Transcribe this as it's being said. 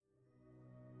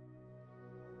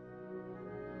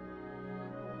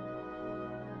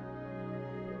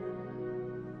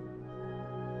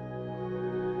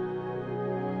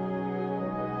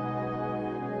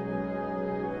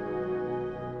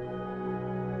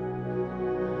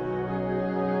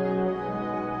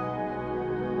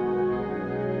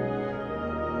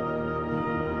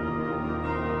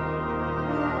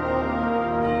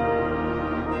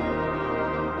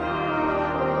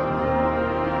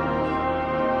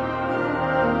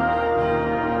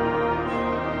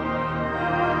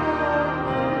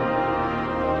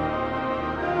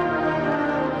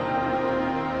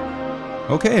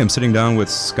Okay, I'm sitting down with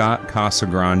Scott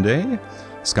Casagrande.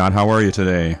 Scott, how are you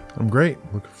today? I'm great.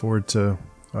 Looking forward to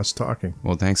us talking.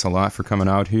 Well, thanks a lot for coming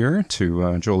out here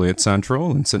to Joliet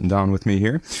Central and sitting down with me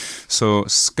here. So,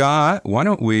 Scott, why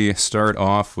don't we start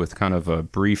off with kind of a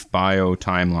brief bio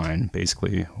timeline,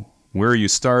 basically where you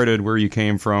started, where you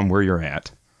came from, where you're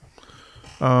at.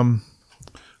 Well,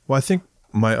 I think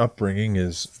my upbringing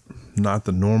is not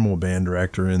the normal band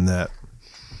director in that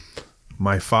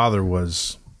my father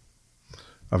was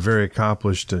a very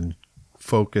accomplished and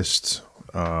focused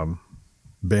band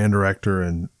director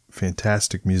and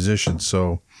fantastic musician.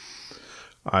 So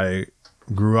I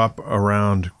grew up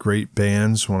around great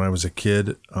bands when I was a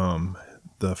kid.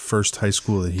 The first high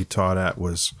school that he taught at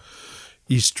was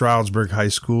East Stroudsburg High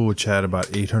School, which had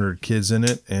about 800 kids in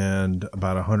it and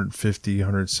about 150,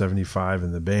 175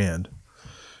 in the band.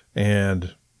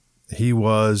 And he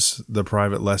was the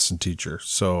private lesson teacher.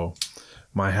 So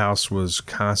my house was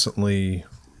constantly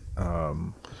a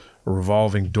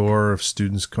revolving door of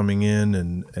students coming in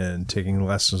and taking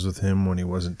lessons with him when he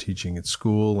wasn't teaching at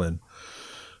school. And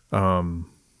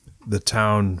the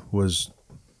town was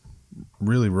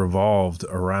really revolved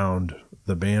around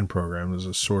the band program. It was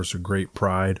a source of great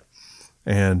pride.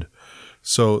 And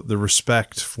so the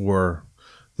respect for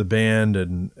the band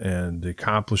and the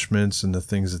accomplishments and the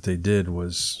things that they did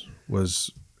was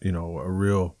a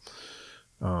real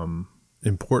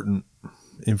important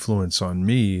influence on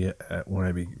me when I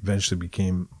eventually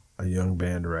became a young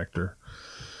band director.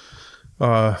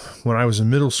 When I was in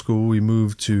middle school, we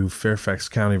moved to Fairfax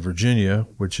County, Virginia,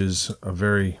 which is a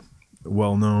very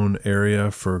well-known area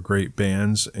for great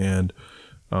bands. And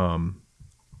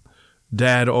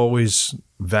Dad always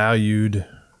valued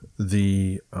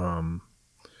the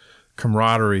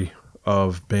camaraderie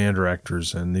of band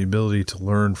directors and the ability to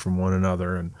learn from one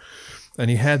another. And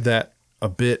he had that a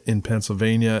bit in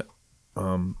Pennsylvania,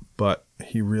 but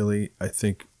he really, I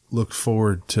think, looked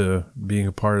forward to being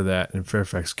a part of that in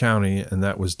Fairfax County, and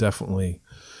that was definitely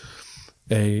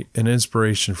an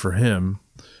inspiration for him.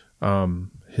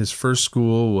 His first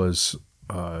school was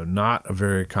not a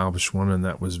very accomplished one, and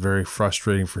that was very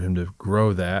frustrating for him to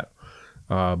grow that,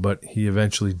 but he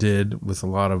eventually did with a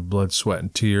lot of blood, sweat,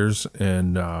 and tears,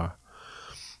 and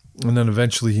then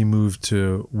eventually he moved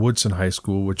to Woodson High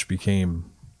School, which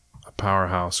became a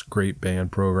powerhouse, great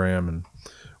band program, and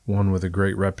one with a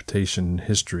great reputation and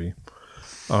history.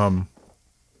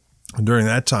 During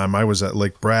that time, I was at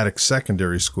Lake Braddock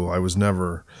Secondary School. I was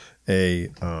never a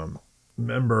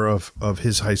member of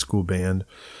his high school band,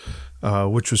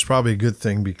 which was probably a good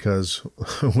thing because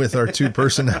with our two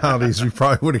personalities, we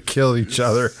probably would have killed each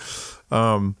other.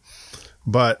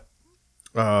 But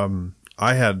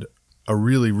I had a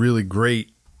really, really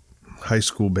great high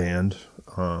school band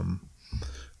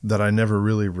that I never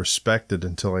really respected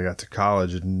until I got to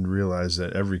college and realized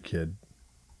that every kid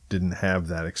didn't have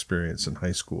that experience in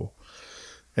high school.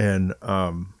 And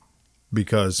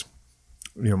because,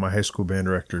 my high school band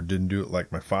director didn't do it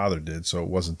like my father did, so it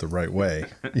wasn't the right way.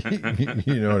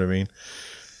 You know what I mean?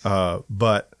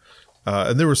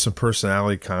 And there were some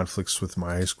personality conflicts with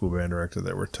my high school band director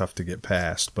that were tough to get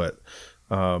past. But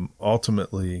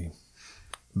ultimately,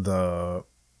 the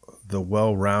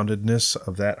well-roundedness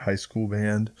of that high school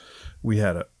band, we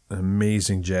had an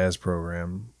amazing jazz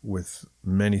program with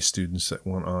many students that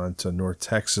went on to North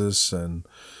Texas and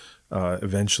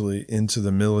eventually into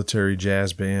the military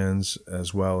jazz bands,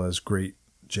 as well as great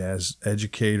jazz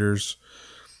educators.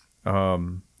 Our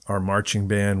marching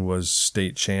band was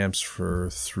state champs for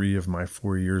 3 of my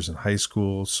 4 years in high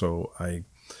school, so I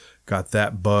got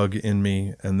that bug in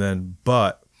me.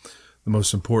 But the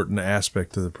most important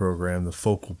aspect of the program, the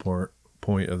focal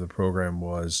point of the program,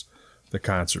 was the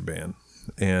concert band.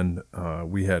 And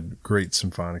we had great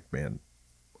symphonic band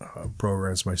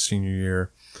programs my senior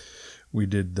year. We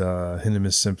did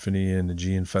Hindemis Symphony and the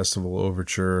Aegean Festival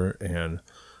Overture, and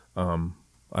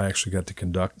I actually got to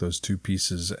conduct those 2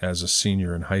 pieces as a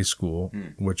senior in high school,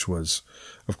 which was,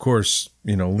 of course,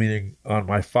 leaning on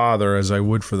my father as I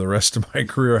would for the rest of my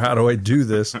career. How do I do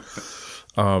this?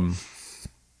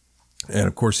 And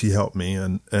of course, he helped me,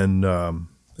 and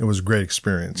it was a great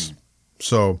experience.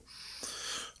 So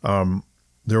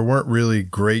there weren't really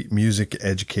great music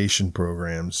education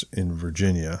programs in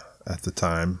Virginia at the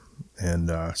time,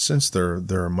 and since there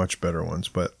are much better ones.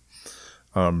 But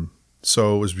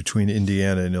so it was between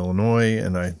Indiana and Illinois,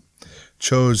 and I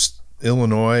chose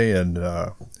Illinois, and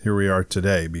here we are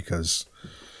today because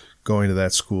going to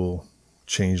that school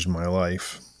changed my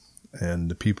life.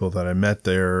 And the people that I met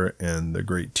there and the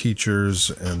great teachers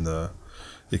and the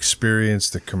experience,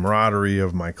 the camaraderie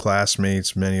of my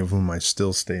classmates, many of whom I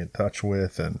still stay in touch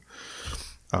with. And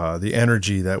the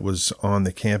energy that was on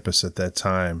the campus at that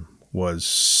time was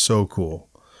so cool.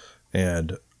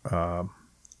 And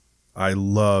I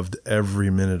loved every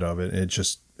minute of it. It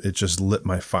just lit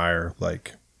my fire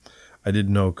like I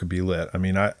didn't know it could be lit. I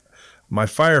mean, my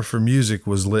fire for music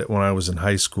was lit when I was in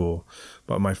high school,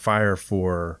 but my fire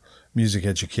for music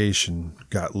education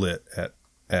got lit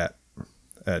at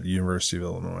University of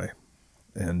Illinois.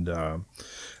 And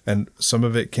some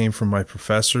of it came from my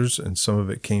professors and some of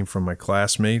it came from my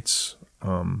classmates.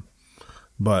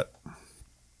 But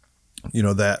you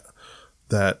know, that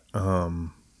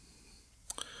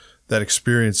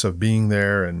experience of being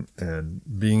there and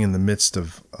being in the midst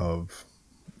of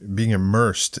being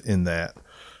immersed in that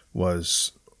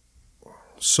was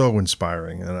so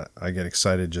inspiring. And I get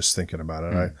excited just thinking about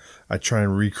it. I try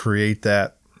and recreate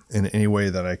that in any way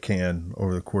that I can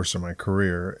over the course of my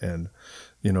career, and,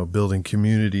 you know, building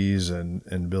communities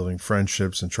and building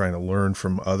friendships and trying to learn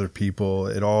from other people.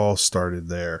 It all started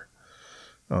there.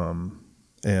 You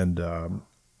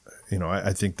know,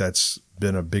 I think that's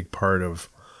been a big part of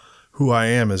who I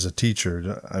am as a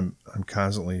teacher. I'm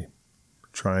constantly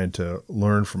trying to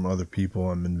learn from other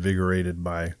people. I'm invigorated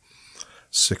by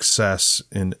success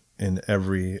in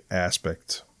every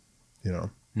aspect, you know.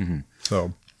 Mm-hmm.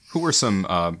 So, who were some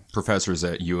professors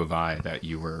at U of I that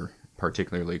you were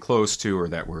particularly close to or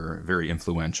that were very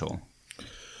influential?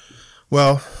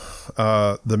 Well,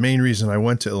 the main reason I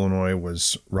went to Illinois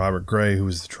was Robert Gray, who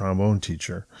was the trombone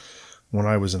teacher. When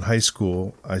I was in high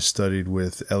school, I studied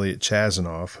with Elliot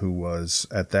Chazanoff, who was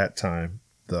at that time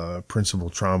the principal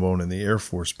trombone in the Air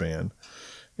Force Band.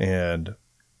 And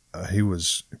he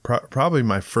was probably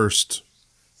my first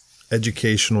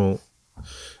educational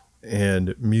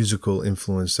and musical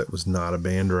influence that was not a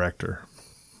band director.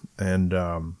 And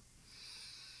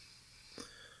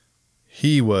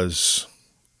he was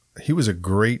a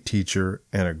great teacher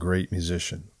and a great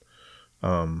musician.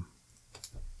 And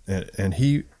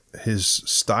his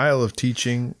style of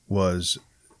teaching was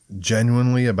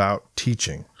genuinely about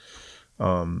teaching.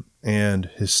 And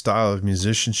his style of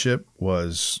musicianship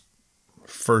was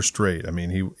first rate. I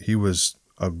mean, he was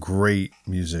a great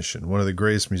musician, one of the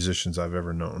greatest musicians I've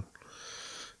ever known.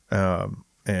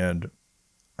 And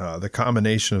the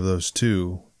combination of those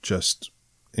two just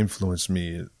influenced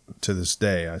me to this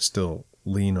day. I still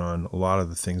lean on a lot of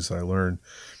the things that I learned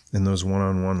in those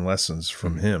one-on-one lessons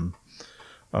from him.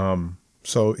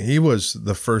 So he was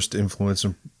the first influence.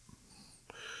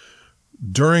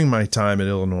 During my time at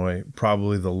Illinois,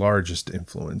 probably the largest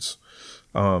influence.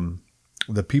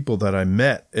 The people that I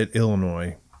met at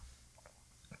Illinois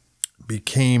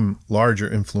became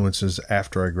larger influences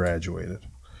after I graduated.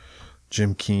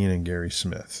 Jim Keane and Gary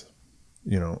Smith,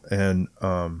 you know, and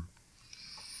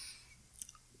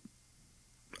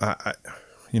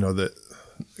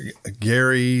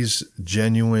Gary's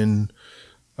genuine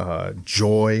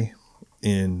joy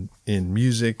in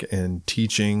music and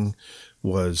teaching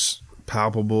was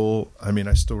palpable. I mean,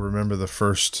 I still remember the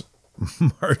first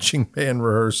marching band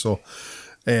rehearsal,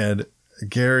 and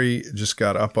Gary just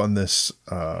got up on this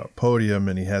podium,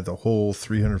 and he had the whole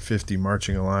 350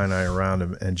 marching Illini around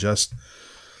him, and just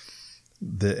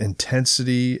the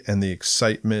intensity and the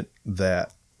excitement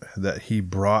that he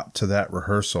brought to that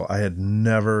rehearsal, I had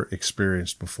never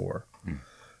experienced before.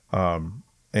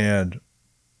 And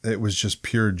it was just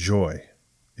pure joy.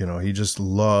 You know, he just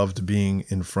loved being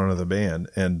in front of the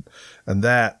band, and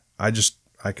that I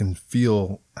can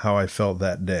feel how I felt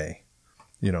that day,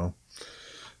 you know.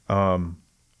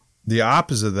 The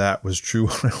opposite of that was true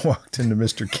when I walked into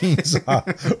Mr. Keene's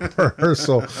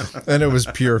rehearsal, and it was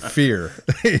pure fear,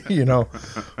 you know.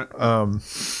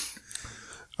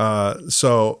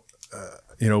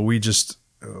 You know, we just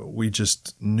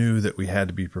knew that we had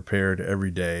to be prepared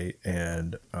every day,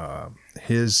 and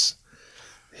his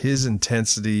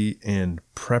intensity and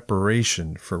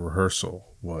preparation for rehearsal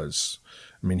was,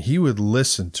 I mean, he would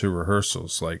listen to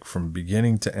rehearsals like from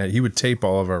beginning to end. He would tape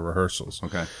all of our rehearsals.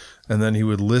 Okay. And then he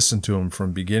would listen to them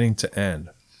from beginning to end.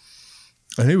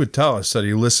 And he would tell us that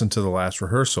he listened to the last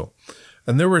rehearsal.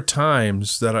 And there were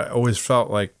times that I always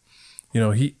felt like, you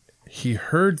know, he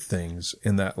heard things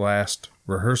in that last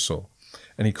rehearsal,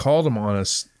 and he called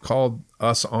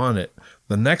us on it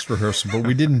the next rehearsal, but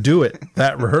we didn't do it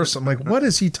that rehearsal. I'm like, what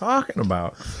is he talking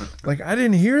about? Like, I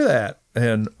didn't hear that.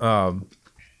 And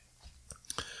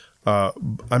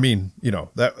I mean, you know,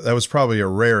 that was probably a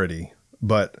rarity,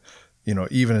 but, you know,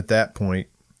 even at that point,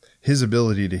 his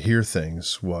ability to hear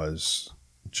things was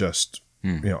just,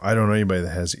 you know, I don't know anybody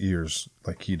that has ears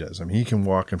like he does. I mean, he can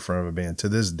walk in front of a band to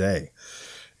this day.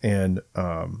 And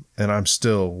I'm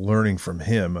still learning from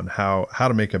him on how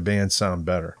to make a band sound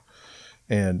better.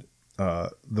 And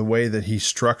the way that he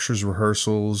structures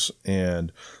rehearsals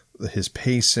and his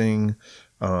pacing,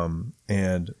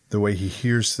 and the way he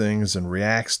hears things and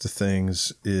reacts to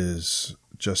things is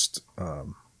just,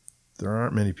 there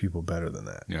aren't many people better than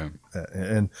that. Yeah.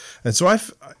 And so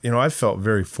I felt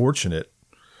very fortunate,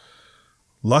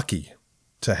 lucky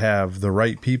to have the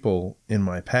right people in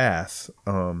my path,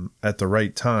 at the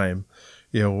right time,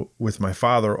 with my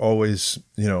father always,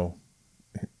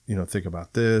 think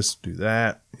about this, do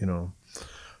that,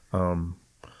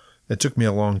 it took me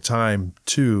a long time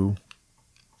too,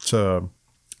 to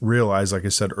realize, like I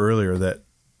said earlier, that,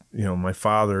 my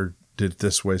father did it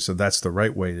this way, so that's the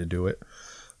right way to do it.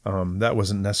 That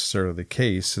wasn't necessarily the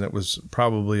case. And it was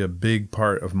probably a big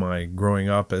part of my growing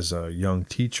up as a young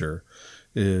teacher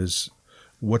is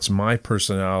what's my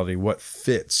personality, what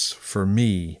fits for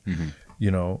me,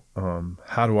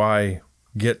 how do I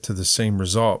get to the same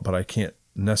result, but I can't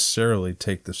necessarily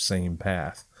take the same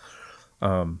path.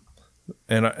 And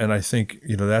I think,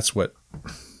 that's what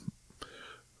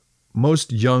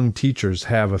most young teachers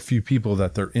have, a few people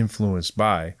that they're influenced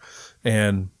by,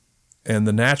 and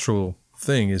the natural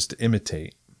thing is to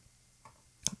imitate,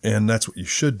 and that's what you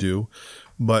should do.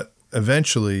 But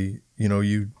eventually,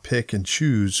 you pick and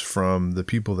choose from the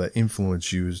people that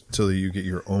influence you until you get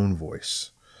your own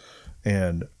voice.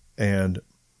 And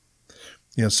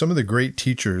some of the great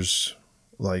teachers,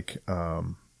 like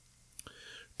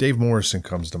Dave Morrison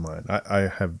comes to mind.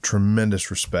 I have tremendous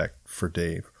respect for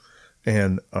Dave.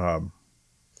 And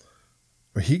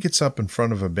he gets up in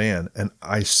front of a band, and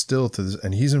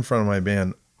and he's in front of my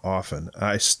band often.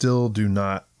 I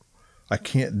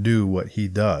can't do what he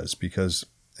does because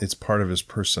it's part of his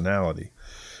personality.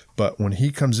 But when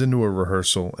he comes into a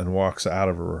rehearsal and walks out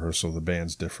of a rehearsal, the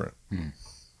band's different.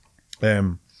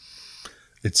 And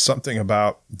it's something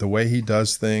about the way he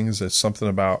does things. It's something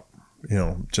about,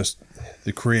 just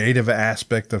the creative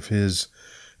aspect of his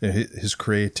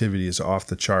creativity is off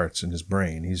the charts in his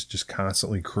brain. He's just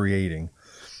constantly creating.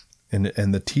 And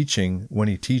the teaching, when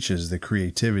he teaches, the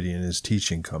creativity in his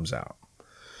teaching comes out.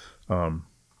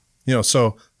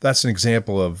 So that's an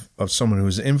example of someone who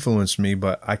has influenced me,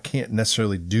 but I can't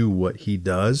necessarily do what he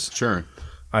does. Sure.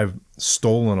 I've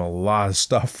stolen a lot of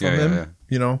stuff from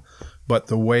him, but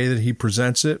the way that he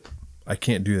presents it, I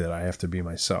can't do that. I have to be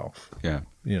myself. Yeah.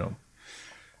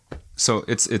 So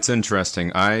it's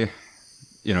interesting. As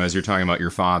you're talking about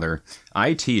your father,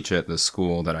 I teach at the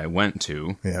school that I went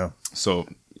to. Yeah. So,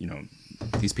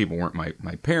 these people weren't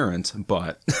my parents,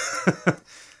 but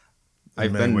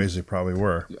in many ways they probably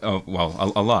were. Oh,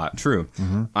 well, a lot. True.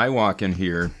 Mm-hmm. I walk in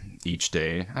here each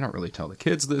day. I don't really tell the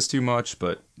kids this too much,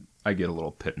 but I get a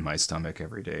little pit in my stomach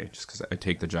every day just because I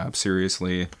take the job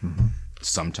seriously. Mm-hmm.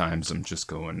 Sometimes I'm just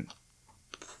going,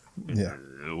 yeah,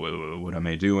 what am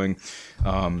I doing?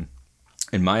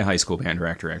 And my high school band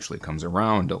director actually comes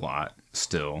around a lot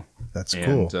still. That's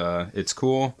cool. And it's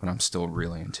cool, but I'm still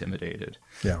really intimidated.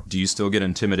 Yeah. Do you still get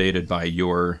intimidated by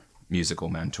your musical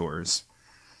mentors?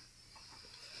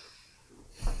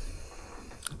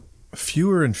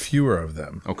 Fewer and fewer of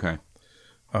them. Okay.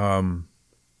 I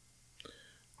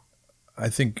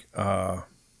think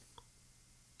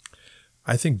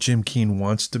Jim Keane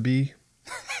wants to be,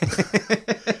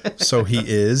 so he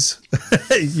is,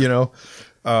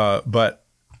 but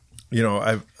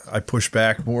I push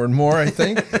back more and more, I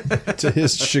think, to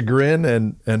his chagrin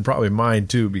and probably mine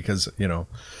too, because,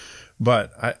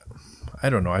 but I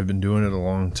don't know. I've been doing it a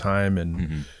long time,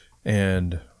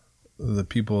 and the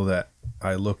people that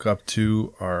I look up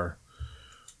to are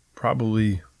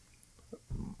probably,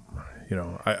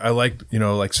 I like,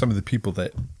 like some of the people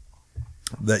that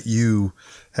you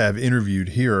have interviewed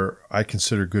here, I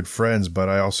consider good friends, but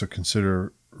I also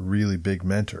consider really big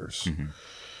mentors. Mm-hmm.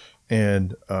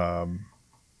 And,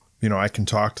 I can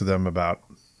talk to them about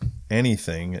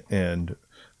anything,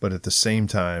 but at the same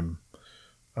time,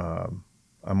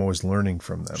 I'm always learning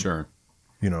from them. Sure.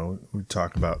 We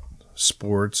talk about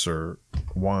sports or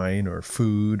wine or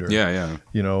food or,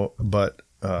 but,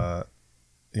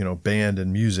 band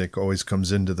and music always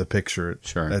comes into the picture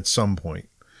at some point.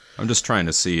 I'm just trying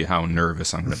to see how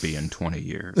nervous I'm going to be in 20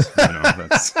 years.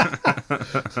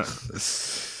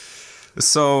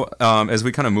 So as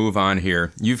we kind of move on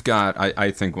here, you've got,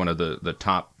 I think, one of the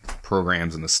top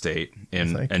programs in the state.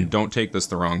 And don't take this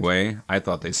the wrong way. I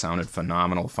thought they sounded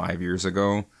phenomenal 5 years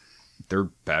ago. They're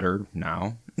better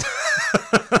now.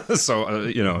 So,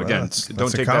 again,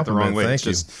 don't take that the wrong way. It's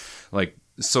just like,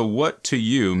 so what to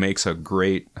you makes a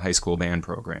great high school band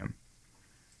program?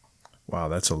 Wow,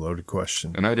 that's a loaded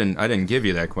question. And I didn't give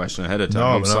you that question ahead of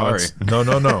time. I'm sorry.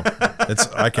 No.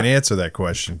 I can answer that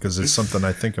question because it's something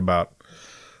I think about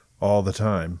all the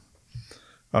time.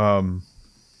 I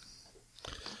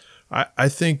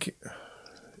think,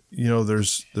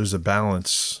 there's a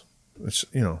balance. It's,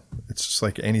 it's just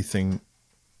like anything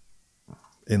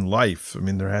in life. I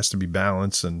mean, there has to be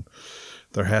balance, and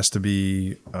there has to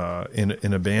be,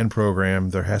 in a band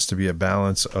program, there has to be a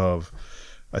balance of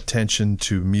attention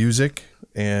to music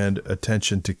and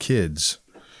attention to kids.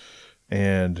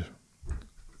 And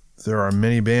there are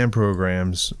many band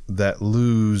programs that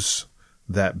lose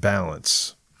that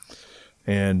balance.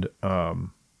 And, I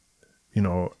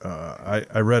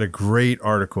read a great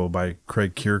article by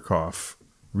Craig Kirchhoff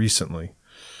recently,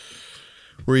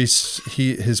 where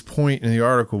his point in the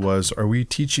article was, are we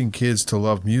teaching kids to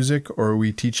love music, or are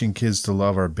we teaching kids to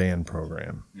love our band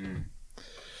program? Mm.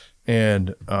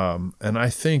 And I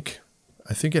think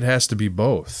it has to be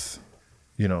both,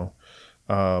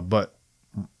 but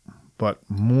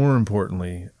more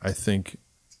importantly, I think,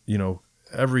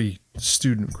 every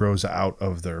student grows out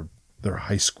of their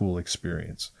high school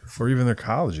experience, or even their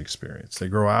college experience. They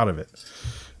grow out of it.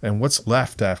 And what's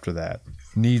left after that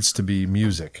needs to be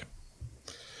music.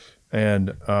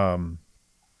 And I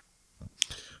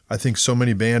think so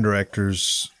many band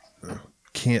directors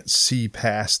can't see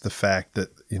past the fact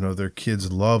that, their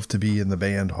kids love to be in the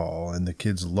band hall, and the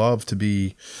kids love to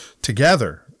be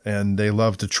together, and they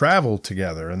love to travel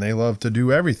together, and they love to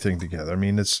do everything together. I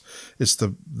mean, it's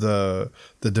the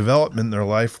development in their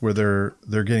life where they're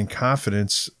getting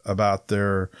confidence about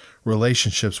their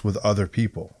relationships with other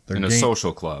people. In a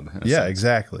social club. Yeah,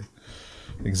 exactly.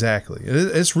 Exactly.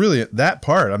 It's really, that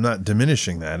part, I'm not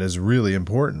diminishing that, is really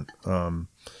important. But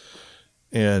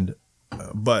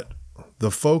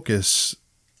the focus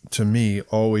to me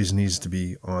always needs to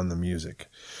be on the music.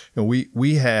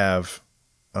 We have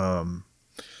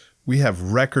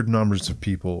record numbers of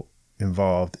people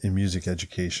involved in music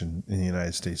education in the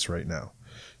United States right now.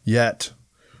 Yet,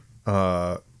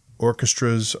 professional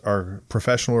orchestras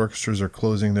are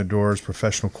closing their doors.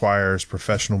 Professional choirs,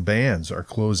 professional bands are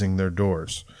closing their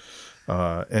doors,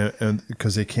 and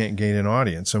because they can't gain an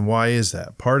audience. And why is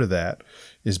that? Part of that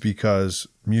is because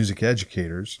music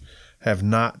educators have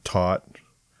not taught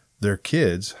their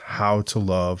kids how to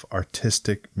love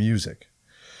artistic music.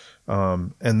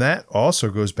 And that also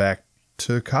goes back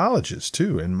to colleges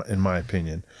too, in my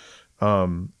opinion.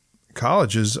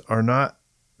 Colleges are not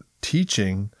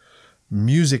teaching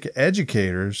music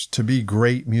educators to be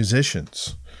great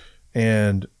musicians,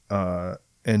 and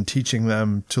teaching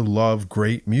them to love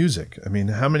great music. I mean,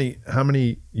 how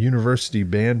many university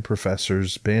band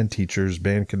professors, band teachers,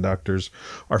 band conductors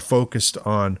are focused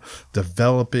on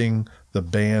developing the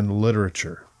band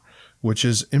literature, which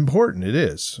is important. It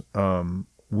is.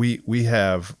 We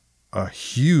have a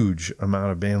huge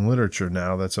amount of band literature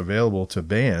now that's available to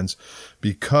bands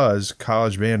because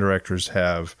college band directors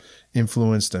have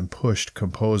influenced and pushed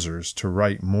composers to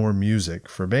write more music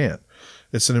for band.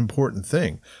 It's an important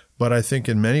thing. But I think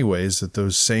in many ways that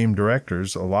those same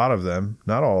directors, a lot of them,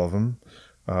 not all of them,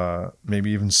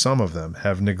 maybe even some of them,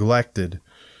 have neglected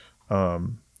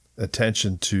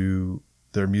attention to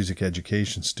their music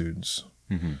education students.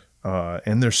 Mm-hmm.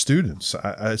 And their students.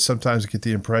 I sometimes get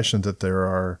the impression that there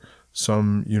are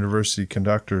some university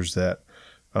conductors that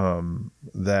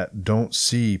don't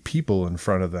see people in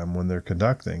front of them when they're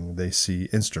conducting. They see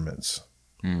instruments.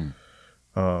 Mm.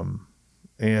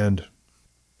 And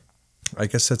I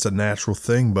guess that's a natural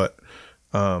thing, but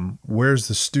where's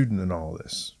the student in all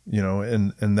this?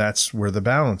 And that's where the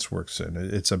balance works in.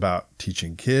 It's about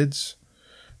teaching kids,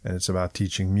 and it's about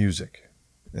teaching music.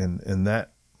 And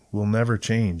that will never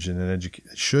change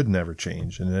should never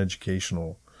change in an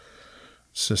educational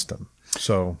system.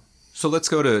 So let's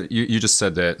go to, you just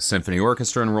said that symphony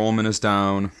orchestra enrollment is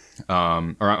down.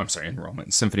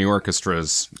 Enrollment. Symphony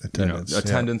orchestra's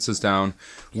attendance is down.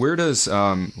 Where does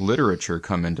literature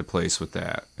come into place with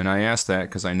that? And I ask that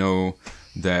because I know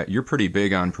that you're pretty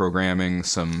big on programming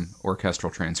some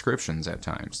orchestral transcriptions at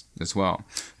times as well.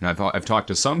 And I've talked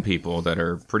to some people that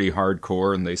are pretty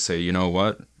hardcore, and they say, you know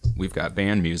what? We've got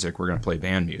band music. We're going to play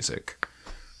band music.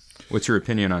 What's your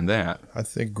opinion on that? I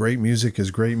think great music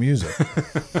is great music.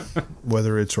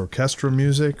 Whether it's orchestral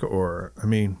music or,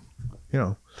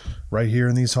 right here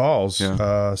in these halls,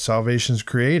 Salvation's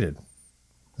Created.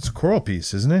 It's a choral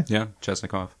piece, isn't it? Yeah,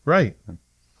 Chesnikov. Right.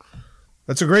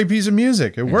 That's a great piece of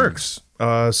music. It works.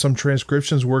 Some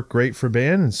transcriptions work great for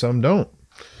band and some don't.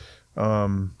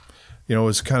 It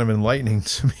was kind of enlightening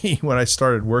to me when I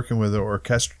started working with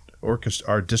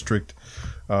our district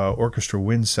orchestra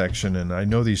wind section, and I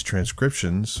know these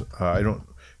transcriptions. I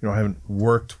haven't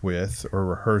worked with or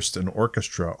rehearsed an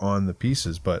orchestra on the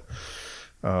pieces, but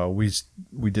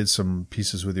we did some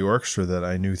pieces with the orchestra that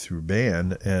I knew through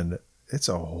band, and it's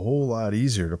a whole lot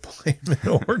easier to play in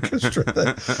an orchestra.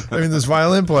 Those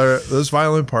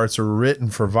violin parts are written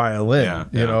for violin.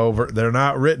 You know, they're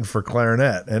not written for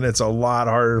clarinet, and it's a lot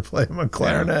harder to play them on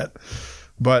clarinet. Yeah.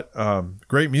 But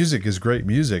great music is great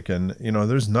music, and you know,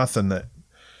 there's nothing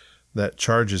that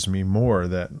charges me more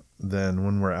than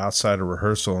when we're outside a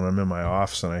rehearsal and I'm in my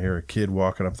office and I hear a kid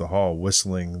walking up the hall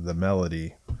whistling the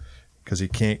melody because he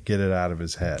can't get it out of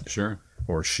his head. Sure.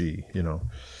 Or she, you know.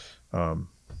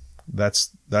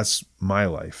 That's my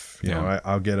life. You know,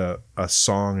 I'll get a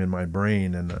song in my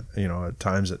brain, and you know, at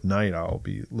times at night I'll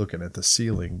be looking at the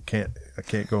ceiling. I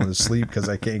can't go to sleep because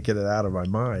I can't get it out of my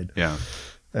mind. Yeah.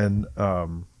 And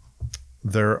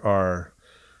there are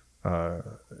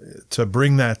to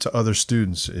bring that to other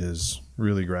students is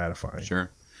really gratifying.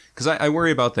 Sure. Because I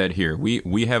worry about that here.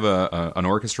 We have an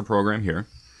orchestra program here.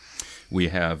 We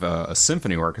have a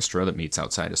symphony orchestra that meets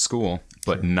outside of school,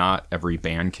 but not every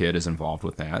band kid is involved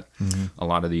with that. Mm-hmm. A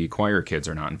lot of the choir kids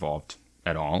are not involved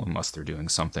at all, unless they're doing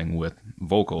something with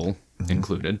vocal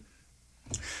included.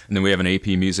 And then we have an AP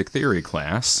music theory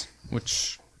class,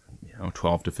 which, you know,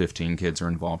 12 to 15 kids are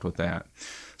involved with that.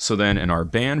 So then in our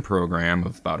band program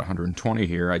of about 120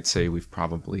 here, I'd say we've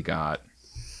probably got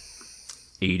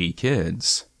 80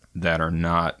 kids that are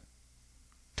not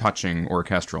touching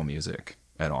orchestral music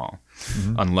at all,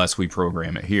 unless we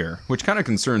program it here, which kind of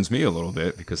concerns me a little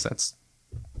bit because that's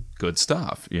good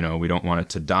stuff. You know, we don't want it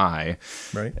to die.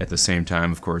 Right. At the same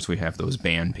time, of course, we have those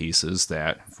band pieces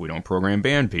that if we don't program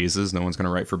band pieces, no one's going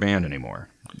to write for band anymore.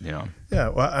 You know? Yeah.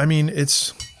 Well, I mean,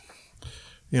 it's,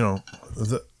 you know,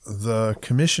 the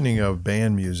commissioning of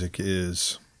band music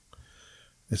is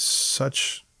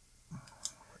such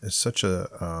a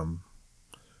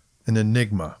an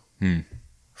enigma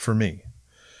for me.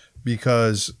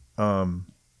 Because, I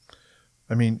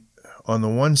mean, on the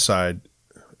one side,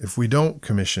 if we don't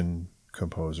commission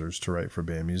composers to write for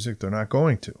band music, they're not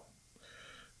going to.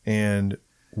 And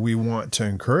we want to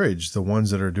encourage the ones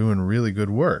that are doing really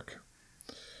good work.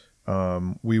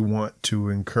 We want to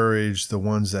encourage the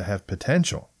ones that have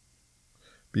potential.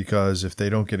 Because if they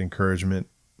don't get encouragement,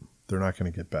 they're not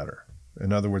going to get better.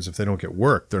 In other words, if they don't get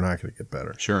work, they're not going to get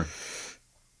better. Sure.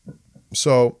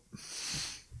 So,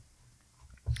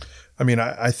 I mean,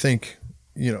 I think,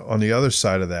 you know, on the other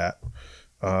side of that,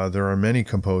 there are many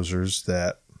composers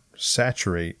that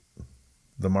saturate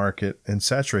the market and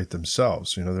saturate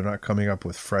themselves. You know, they're not coming up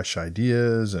with fresh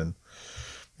ideas. And,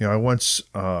 you know, I once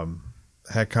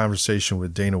had conversation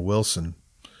with Dana Wilson.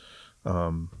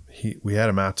 We had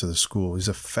him out to the school. He's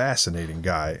a fascinating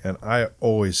guy, and I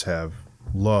always have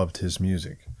loved his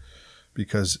music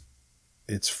because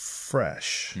it's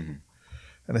fresh. Mm-hmm.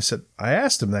 And I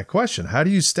asked him that question. How do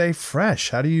you stay fresh?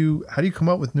 How do you come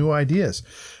up with new ideas?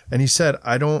 And he said,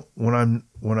 when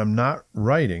I'm not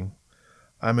writing,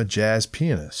 I'm a jazz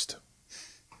pianist.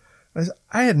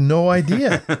 I had no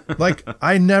idea.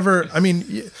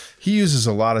 He uses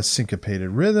a lot of syncopated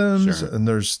rhythms, sure. And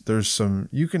there's some,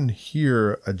 you can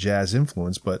hear a jazz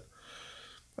influence, but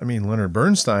I mean, Leonard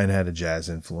Bernstein had a jazz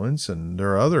influence, and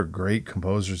there are other great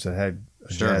composers that had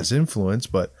a sure. jazz influence,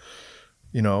 but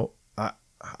you know,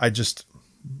 I just,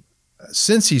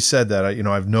 since he said that,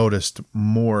 I've noticed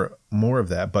more of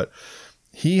that, but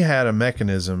he had a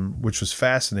mechanism which was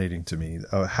fascinating to me,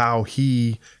 how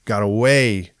he got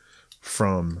away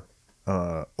from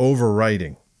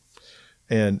overwriting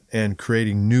and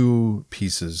creating new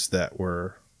pieces that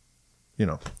were, you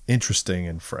know, interesting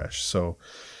and fresh. So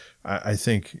I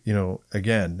think, you know,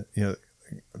 again, you know,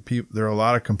 there are a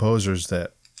lot of composers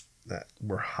that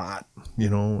were hot, you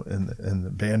know, and the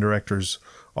band directors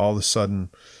all of a sudden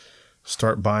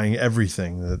start buying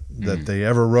everything that they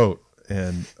ever wrote,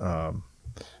 and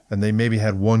they maybe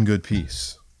had one good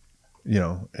piece, you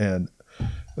know, and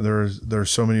there's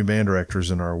so many band directors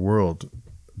in our world,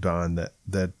 Don,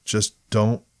 that just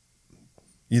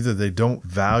either they don't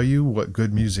value what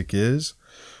good music is,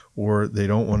 or they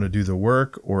don't want to do the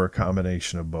work, or a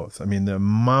combination of both. I mean, the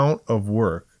amount of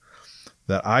work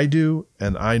that I do,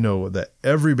 and I know that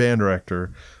every band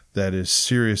director that is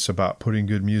serious about putting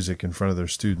good music in front of their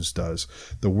students does,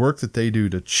 the work that they do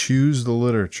to choose the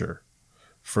literature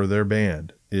for their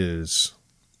band is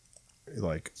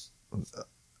like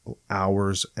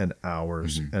hours and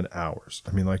hours and hours.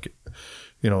 I mean, like,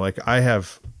 you know, like I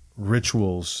have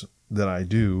rituals that I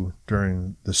do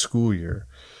during the school year,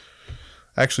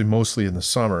 actually mostly in the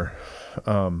summer,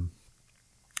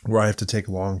 where I have to take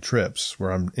long trips,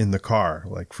 where I'm in the car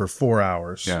like for 4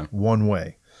 hours one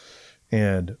way.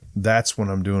 And that's when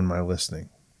I'm doing my listening.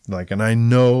 Like, and I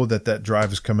know that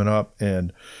drive is coming up,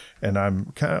 and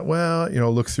I'm kind of, well, you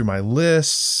know, look through my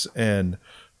lists, and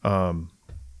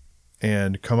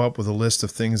and come up with a list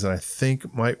of things that I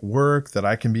think might work, that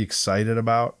I can be excited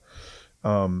about.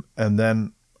 And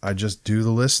then I just do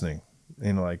the listening,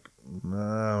 and like,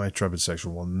 my trumpet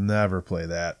section will never play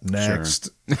that. Next.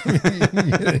 Sure.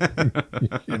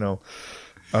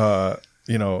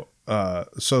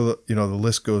 So the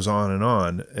list goes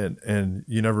on, and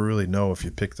you never really know if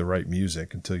you pick the right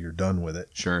music until you're done with it.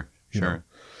 Sure.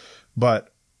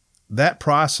 But that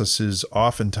process is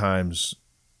oftentimes,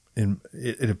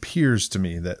 it appears to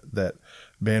me that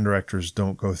band directors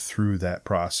don't go through that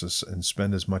process and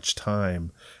spend as much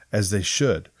time as they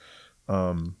should.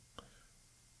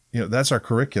 That's our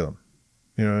curriculum.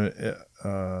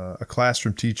 A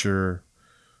classroom teacher,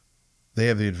 they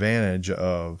have the advantage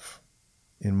of,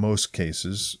 in most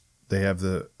cases, they have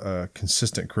the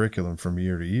consistent curriculum from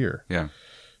year to year. Yeah.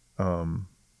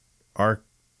 Our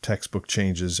textbook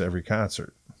changes every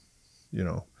concert,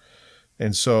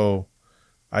 and so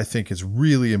I think it's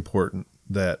really important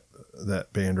that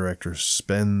band directors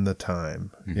spend the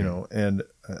time, and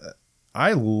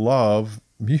I love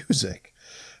music.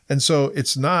 And so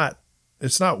it's not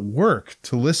work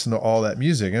to listen to all that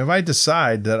music. And if I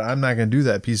decide that I'm not going to do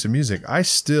that piece of music, I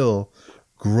still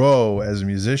grow as a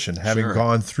musician, having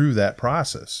gone through that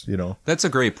process, That's a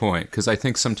great point, because I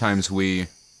think sometimes we,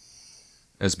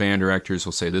 as band directors,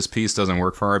 will say, this piece doesn't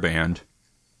work for our band,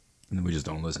 and then we just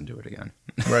don't listen to it again.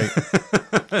 Right.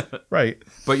 Right.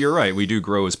 But you're right. We do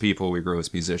grow as people. We grow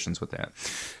as musicians with that.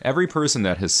 Every person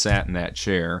that has sat in that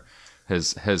chair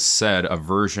has said a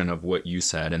version of what you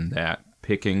said, in that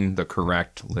picking the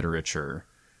correct literature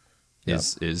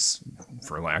is,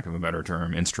 for lack of a better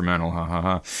term,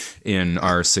 instrumental, in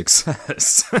our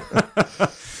success.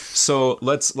 So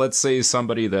let's say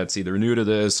somebody that's either new to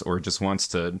this or just wants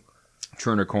to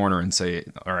turn a corner and say,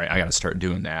 all right, I got to start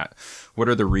doing that. What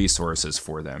are the resources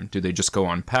for them? Do they just go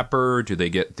on Pepper? Do they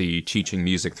get the teaching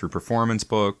music through performance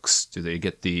books? Do they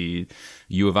get the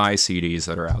U of I CDs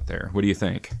that are out there? What do you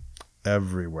think?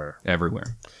 Everywhere.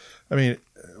 I mean,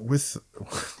 with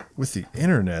the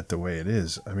internet the way it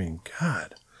is, I mean,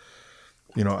 God,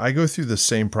 I go through the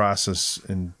same process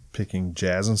in picking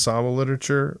jazz ensemble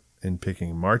literature and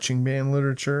picking marching band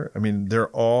literature. I mean, they're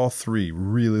all three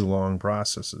really long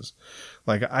processes.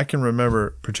 Like, I can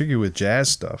remember, particularly with jazz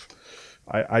stuff,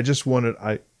 I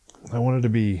wanted to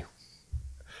be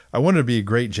a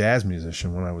great jazz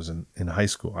musician when I was in high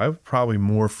school. I was probably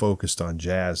more focused on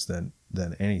jazz than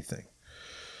anything.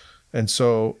 And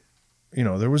so,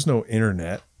 there was no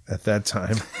internet at that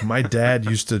time. My dad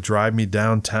used to drive me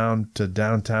downtown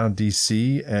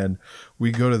DC, and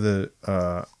we go to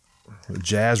the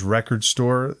jazz record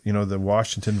store, the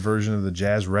Washington version of the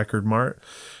Jazz Record Mart,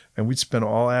 and we'd spend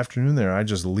all afternoon there. I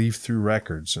just leaf through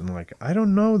records and I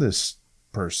don't know this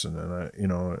person, and I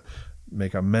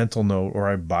make a mental note, or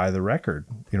I buy the record,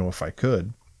 if I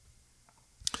could.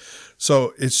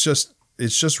 So it's just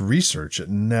research. It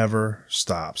never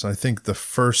stops. I think the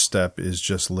first step is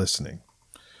just listening,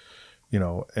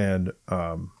 and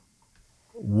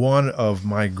one of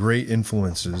my great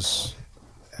influences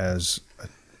as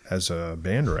a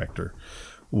band director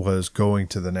was going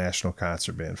to the National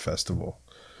Concert Band Festival.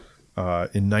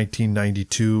 In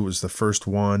 1992 was the first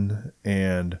one,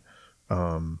 and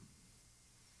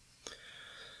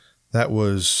that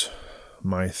was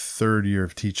my third year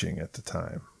of teaching at the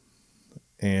time.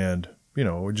 And,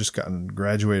 we just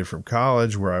graduated from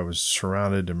college, where I was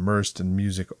surrounded, immersed in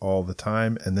music all the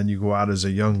time. And then you go out as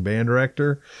a young band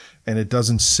director, and it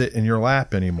doesn't sit in your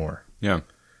lap anymore. Yeah.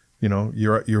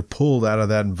 You're pulled out of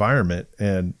that environment,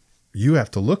 and you have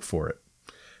to look for it.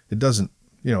 It doesn't,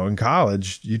 in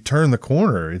college, you turn the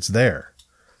corner, it's there,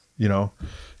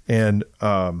 and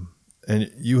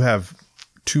you have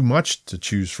too much to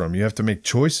choose from. You have to make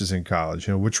choices in college,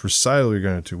 which recital you're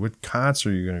going to, what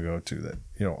concert you're going to go to, that,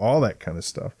 all that kind of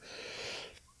stuff.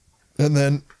 And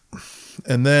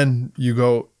then you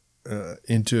go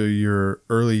into your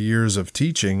early years of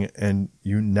teaching, and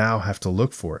you now have to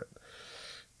look for it.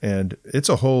 And it's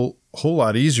a whole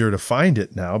lot easier to find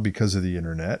it now because of the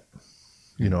internet,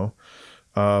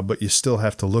 but you still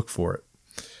have to look for it.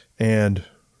 And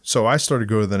so I started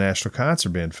going to the National Concert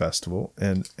Band Festival,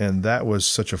 and that was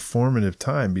such a formative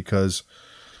time, because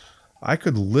I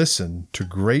could listen to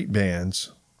great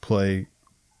bands play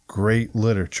great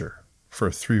literature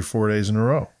for 3 or 4 days in a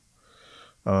row.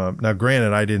 Now,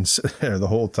 granted, I didn't sit there the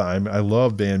whole time. I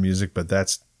love band music, but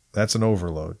that's an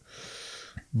overload.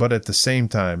 But at the same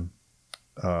time,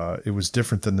 it was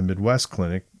different than the Midwest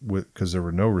Clinic, because there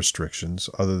were no restrictions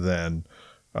other than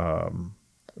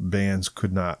bands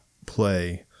could not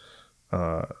play.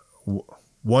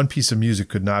 One piece of music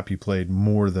could not be played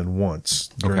more than once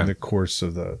during the course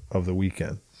of the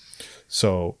weekend.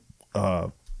 So,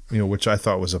 which I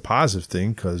thought was a positive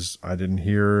thing because I didn't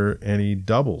hear any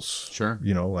doubles. Sure.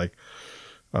 Like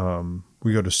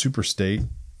we go to Super State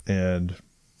and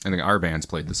I think our bands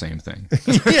played the same thing.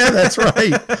 yeah, that's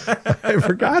right. I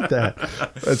forgot that.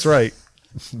 That's right.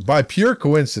 By pure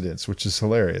coincidence, which is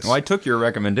hilarious. Well, I took your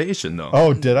recommendation, though.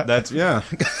 Oh, did I? That's, yeah.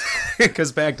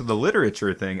 Because back to the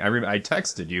literature thing, I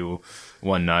texted you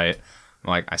one night.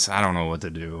 I said, I don't know what to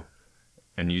do.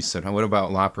 And you said, what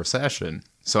about La Procession?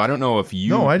 So I don't know if you...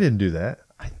 No, I didn't do that.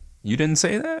 You didn't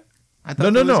say that?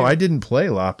 No. I didn't play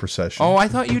La Procession. Oh, I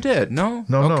thought you did. No?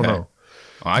 No, okay. no.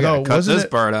 Well, I gotta cut this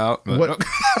part out. What,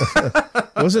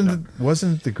 wasn't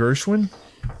it the Gershwin?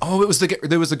 Oh, there was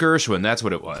the Gershwin. That's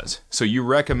what it was. So you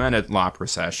recommended La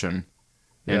Procession,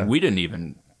 and we didn't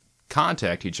even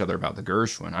contact each other about the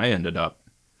Gershwin. I ended up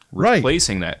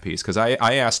replacing that piece because I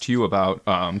asked you about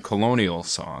Colonial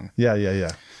Song.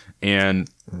 Yeah. And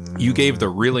you gave the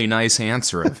really nice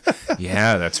answer of,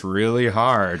 yeah, that's really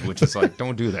hard, which is like,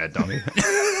 don't do that, dummy.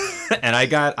 And I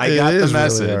got the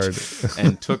message really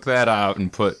and took that out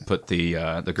and put the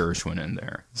Gershwin in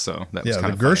there. So that was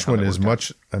kind of the Gershwin is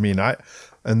much. I mean,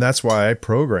 and that's why I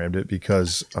programmed it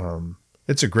because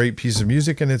it's a great piece of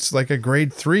music and it's like a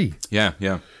grade 3.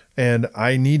 Yeah. And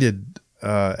I needed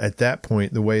at that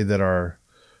point the way that our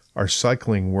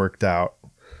cycling worked out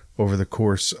over the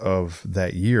course of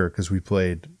that year because we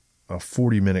played a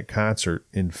 40-minute concert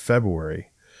in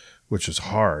February, which was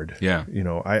hard. Yeah.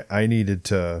 I needed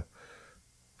to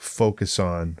focus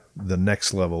on the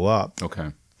next level up.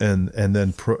 Okay.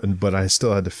 But I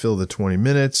still had to fill the 20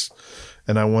 minutes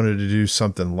and I wanted to do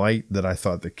something light that I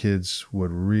thought the kids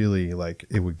would really like.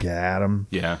 It would get at them.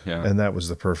 Yeah. And that was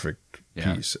the perfect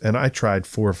piece. And I tried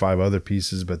 4 or 5 other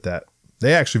pieces, but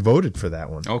they actually voted for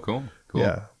that one. Oh, cool.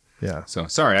 Yeah. So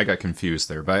sorry, I got confused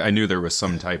there, but I knew there was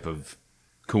some type of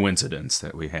coincidence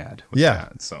that we had with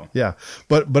that. So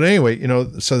but anyway,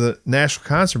 so the National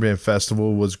Concert Band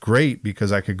Festival was great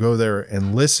because I could go there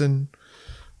and listen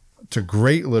to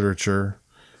great literature,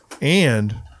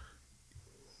 and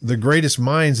the greatest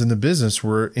minds in the business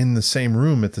were in the same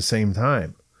room at the same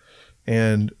time,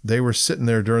 and they were sitting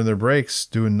there during their breaks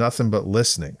doing nothing but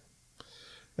listening,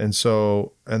 and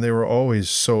they were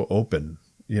always so open,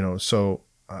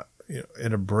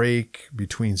 in a break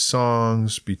between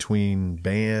songs, between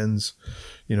bands,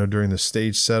 during the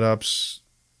stage setups,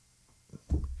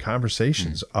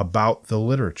 conversations about the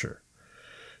literature,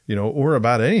 or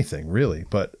about anything really.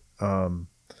 But,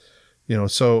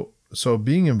 so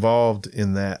being involved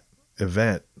in that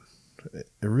event, it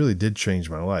really did change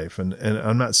my life. And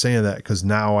I'm not saying that because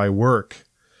now I work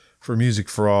for Music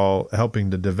for All,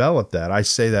 helping to develop that. I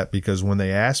say that because when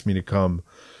they asked me to come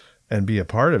and be a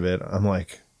part of it, I'm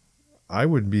like, I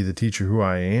wouldn't be the teacher who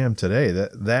I am today.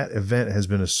 That event has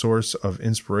been a source of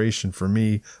inspiration for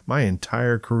me my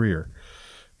entire career.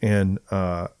 And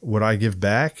would I give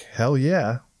back? Hell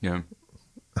yeah. Yeah.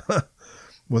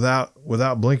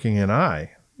 without blinking an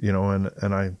eye,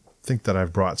 and I think that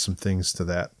I've brought some things to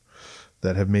that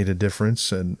have made a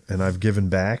difference, and I've given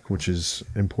back, which is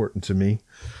important to me.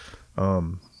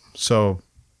 So,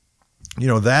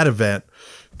 that event,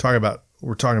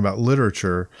 we're talking about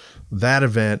literature. That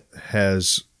event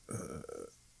has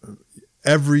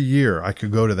every year I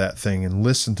could go to that thing and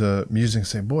listen to music and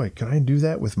say, boy, can I do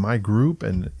that with my group?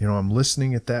 And, I'm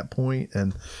listening at that point.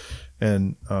 And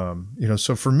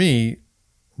so for me,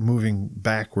 moving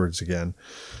backwards again,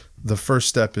 the first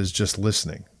step is just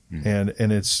listening. And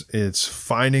it's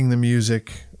finding the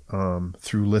music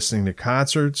through listening to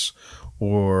concerts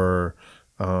or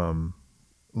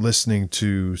listening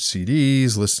to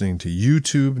CDs, listening to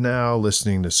YouTube now,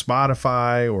 listening to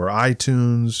Spotify or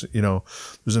iTunes.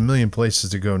 There's a million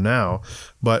places to go now.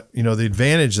 But, the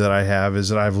advantage that I have is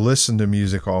that I've listened to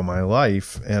music all my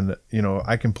life. And,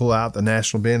 I can pull out the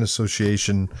National Band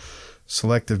Association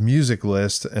selective music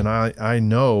list, and I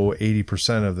know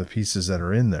 80% of the pieces that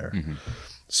are in there. Mm-hmm.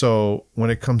 So when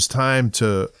it comes time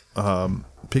to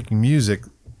picking music,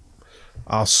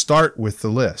 I'll start with the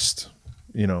list,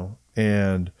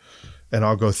 and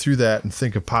I'll go through that and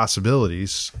think of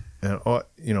possibilities. And I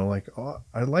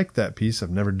like that piece. I've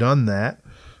never done that.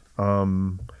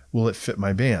 Will it fit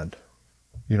my band?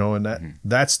 And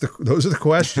those are the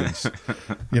questions.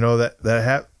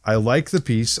 I like the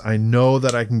piece. I know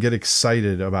that I can get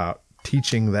excited about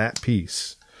teaching that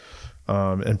piece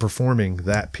and performing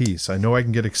that piece. I know I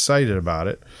can get excited about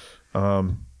it,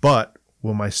 but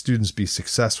will my students be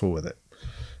successful with it?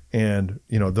 And,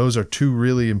 those are 2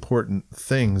 really important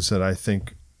things that I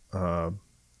think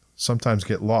sometimes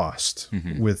get lost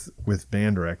with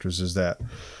band directors, is that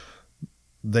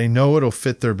they know it'll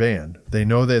fit their band. They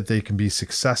know that they can be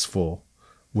successful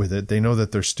with it. They know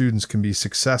that their students can be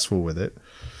successful with it.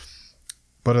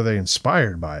 But are they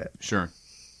inspired by it? Sure.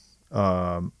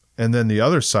 And then the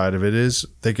other side of it is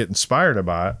they get inspired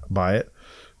by it,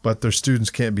 but their students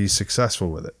can't be successful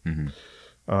with it. Mm-hmm.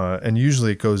 And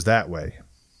usually it goes that way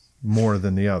more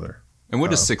than the other. And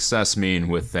what does success mean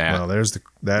with that? Well, that's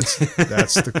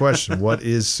the question. What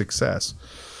is success?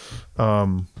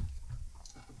 And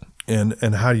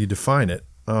how do you define it?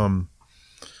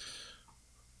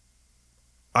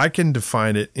 I can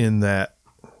define it in that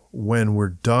when we're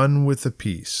done with a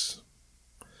piece,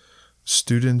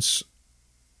 students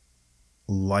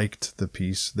liked the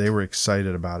piece. They were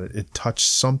excited about it. It touched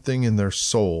something in their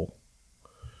soul.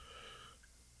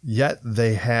 Yet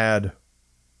they had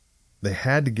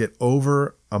to get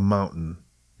over a mountain.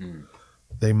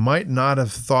 They might not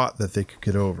have thought that they could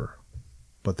get over,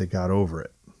 but they got over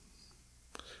it.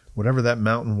 Whatever that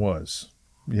mountain was,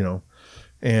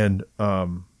 And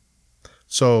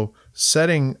so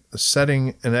setting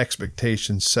an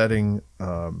expectation, setting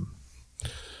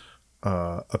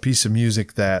a piece of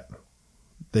music that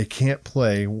they can't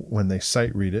play when they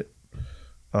sight read it,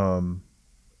 and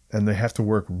they have to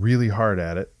work really hard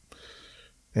at it,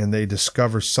 and they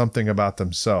discover something about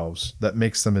themselves that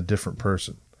makes them a different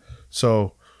person.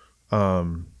 So,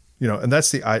 and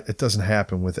that's it doesn't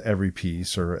happen with every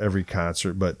piece or every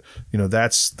concert, but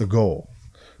that's the goal.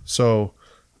 So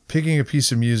picking a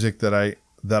piece of music that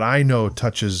I know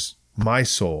touches my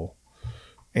soul,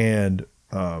 and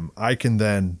I can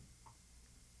then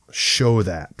show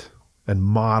that and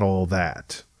model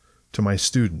that to my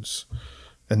students.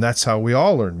 And that's how we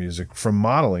all learn music, from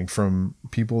modeling from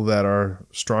people that are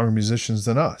stronger musicians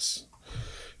than us.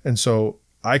 And so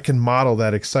I can model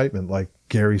that excitement like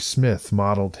Gary Smith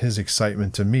modeled his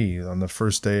excitement to me on the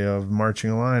first day of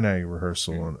Marching Illini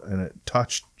rehearsal, and it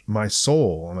touched my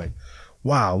soul. I'm like,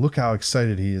 wow, look how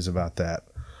excited he is about that.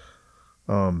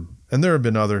 And there have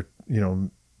been other,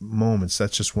 moments.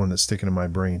 That's just one that's sticking in my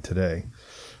brain today.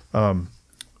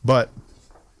 But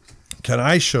can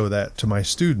I show that to my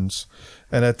students?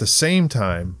 And at the same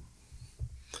time,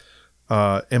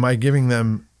 am I giving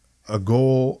them a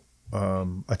goal,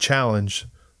 a challenge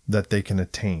that they can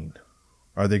attain?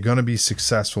 Are they going to be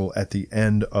successful at the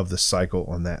end of the cycle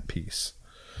on that piece?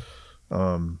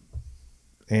 And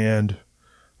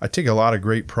I take a lot of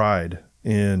great pride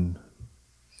in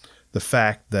the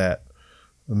fact that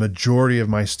the majority of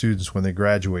my students, when they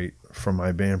graduate from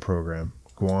my band program,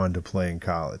 go on to play in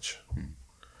college.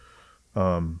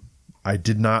 I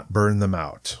did not burn them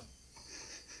out,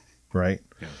 right?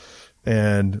 Yeah.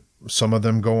 And some of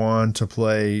them go on to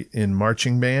play in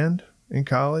marching band in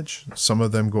college. Some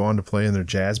of them go on to play in their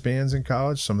jazz bands in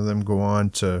college. Some of them go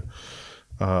on to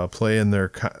play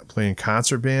in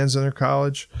concert bands in their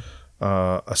college.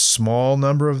 A small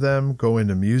number of them go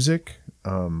into music.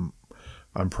 I'm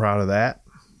proud of that.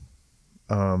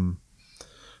 And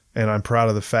I'm proud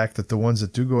of the fact that the ones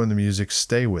that do go into music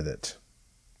stay with it.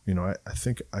 I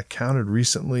think I counted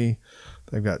recently,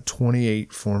 they've got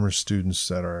 28 former students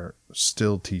that are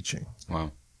still teaching.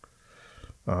 Wow.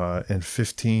 And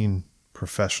 15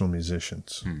 professional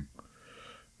musicians.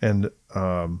 And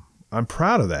I'm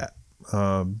proud of that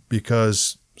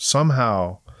because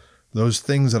somehow those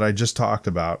things that I just talked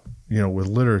about, with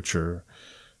literature,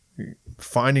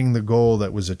 finding the goal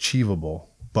that was achievable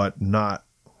but not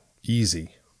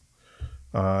easy,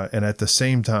 and at the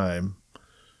same time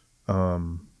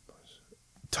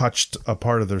touched a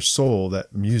part of their soul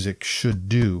that music should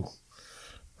do.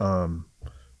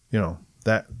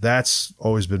 That's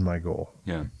always been my goal.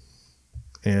 Yeah.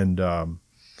 And the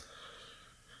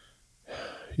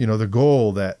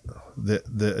goal, that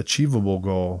the achievable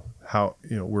goal, how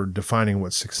we're defining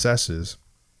what success is,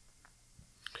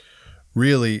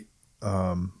 really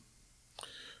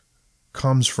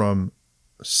comes from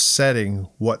setting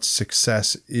what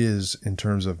success is in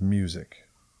terms of music,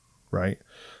 right?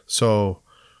 So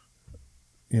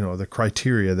the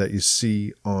criteria that you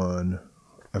see on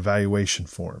evaluation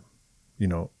form,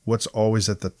 what's always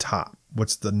at the top?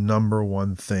 What's the number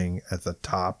one thing at the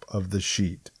top of the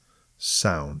sheet?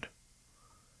 Sound.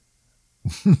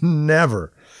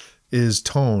 Never is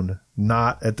tone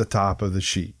not at the top of the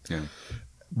sheet. Yeah.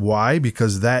 Why?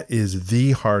 Because that is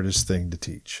the hardest thing to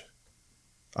teach,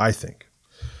 I think.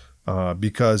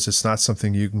 Because it's not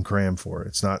something you can cram for.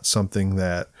 It's not something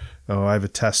that, I have a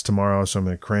test tomorrow, so I'm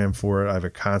going to cram for it. I have a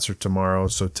concert tomorrow,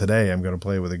 so today I'm going to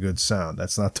play with a good sound.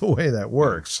 That's not the way that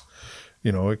works.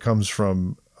 It comes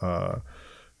from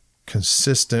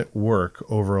consistent work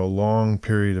over a long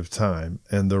period of time,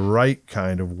 and the right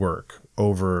kind of work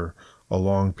over a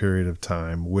long period of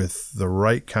time with the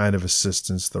right kind of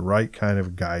assistance, the right kind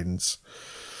of guidance,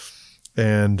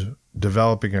 and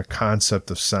developing a concept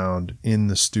of sound in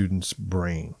the student's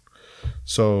brain.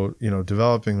 So,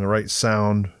 developing the right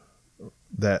sound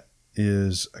that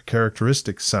is a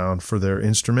characteristic sound for their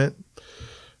instrument.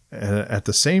 And at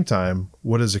the same time,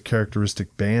 what is a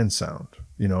characteristic band sound,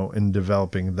 and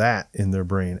developing that in their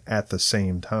brain at the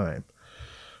same time.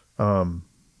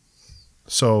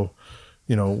 So,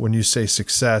 when you say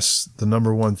success, the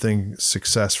number one thing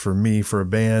success for me for a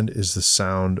band is the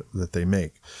sound that they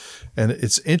make. And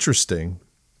it's interesting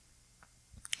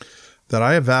that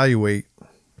I evaluate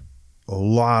a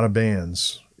lot of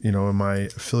bands, in my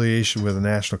affiliation with the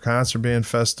National Concert Band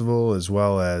Festival, as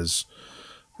well as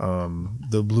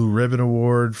the Blue Ribbon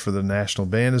Award for the National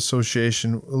Band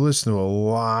Association. I listen to a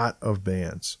lot of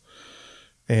bands.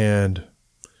 And,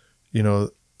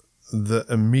 the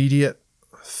immediate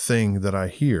thing that I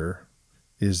hear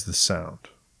is the sound.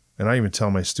 And I even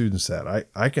tell my students that.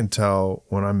 I can tell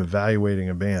when I'm evaluating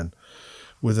a band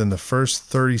within the first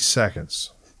 30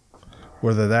 seconds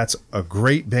whether that's a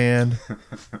great band,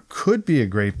 could be a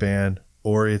great band,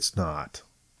 or it's not,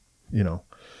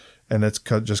 and that's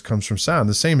just comes from sound.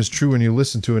 The same is true when you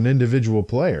listen to an individual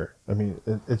player. I mean,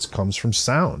 it comes from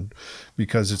sound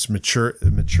because its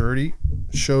maturity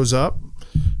shows up,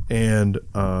 and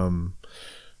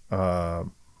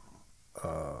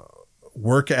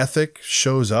work ethic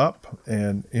shows up,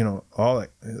 and all that.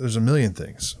 There's a million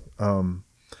things.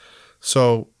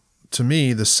 So to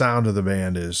me, the sound of the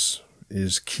band is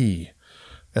key,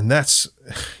 and that's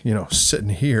sitting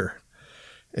here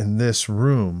in this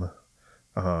room.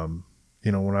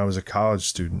 When I was a college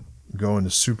student, going to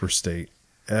Super State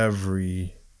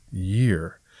every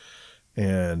year,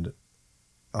 and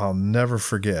I'll never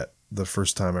forget the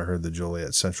first time I heard the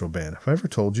Joliet Central Band. Have I ever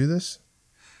told you this?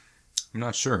 I'm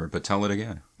not sure, but tell it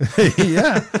again.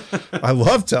 Yeah, I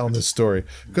love telling this story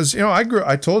because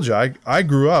I told you I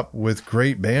grew up with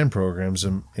great band programs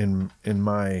in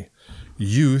my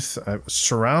youth. I was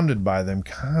surrounded by them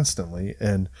constantly,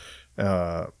 and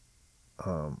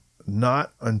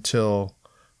not until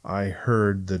I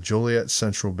heard the Joliet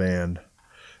Central Band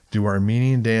do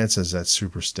Armenian dances at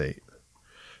Super State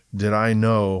did I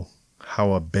know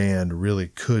how a band really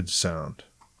could sound.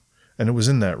 And it was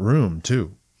in that room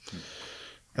too.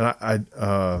 And I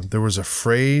there was a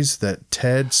phrase that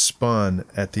Ted spun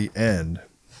at the end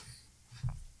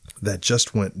that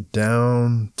just went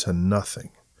down to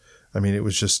nothing. I mean, it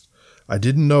was just, I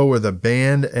didn't know where the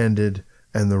band ended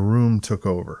and the room took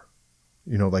over.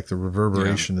 Like the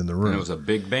reverberation in the room. And it was a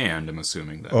big band, I'm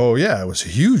assuming. That. Oh, yeah, it was a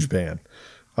huge band.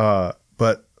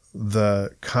 But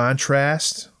the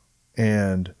contrast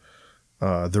and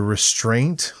the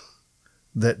restraint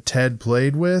that Ted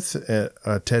played with,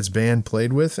 Ted's band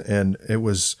played with, and it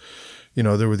was,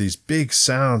 there were these big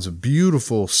sounds,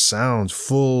 beautiful sounds,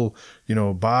 full,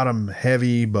 bottom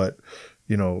heavy, but,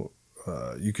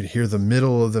 you could hear the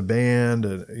middle of the band,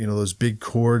 those big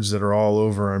chords that are all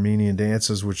over Armenian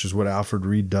dances, which is what Alfred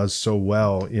Reed does so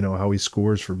well, how he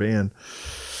scores for band.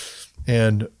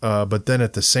 And, but then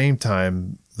at the same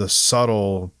time, the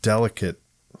subtle, delicate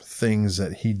things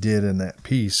that he did in that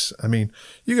piece. I mean,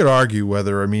 you could argue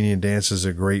whether Armenian dance is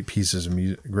a great piece of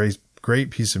music, great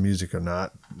piece of music or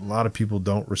not. A lot of people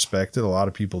don't respect it. A lot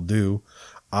of people do.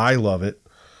 I love it.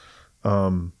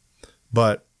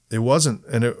 But it wasn't,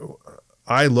 and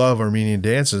I love Armenian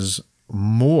dances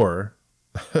more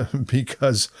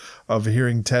because of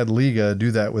hearing Ted Liga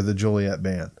do that with the Joliet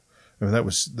band. I mean, that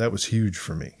was huge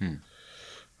for me.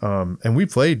 And we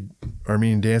played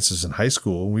Armenian dances in high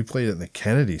school. We played it in the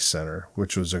Kennedy Center,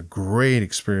 which was a great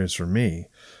experience for me.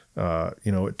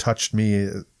 It touched me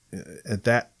at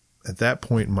that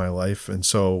point in my life. And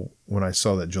so when I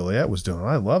saw that Joliet was doing it,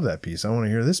 I love that piece. I want to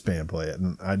hear this band play it.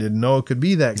 And I didn't know it could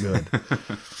be that good.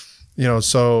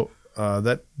 So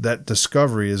that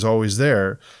discovery is always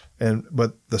there.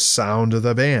 But the sound of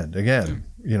the band, again,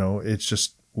 it's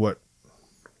just what,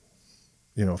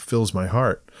 fills my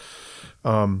heart.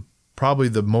 Probably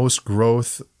the most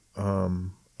growth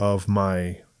of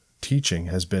my teaching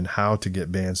has been how to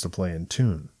get bands to play in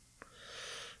tune.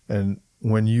 And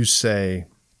when you say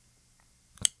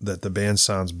that the band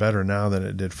sounds better now than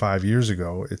it did 5 years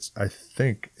ago, I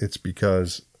think it's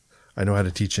because I know how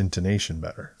to teach intonation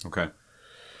better. Okay.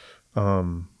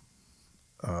 And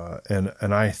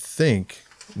I think,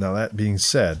 now that being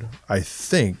said, I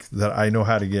think that I know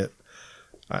how to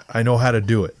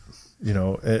do it.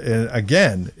 And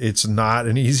again, it's not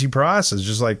an easy process,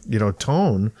 just like,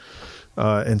 tone.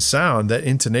 and sound, that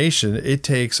intonation, it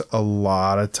takes a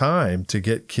lot of time to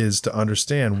get kids to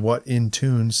understand what in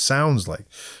tune sounds like.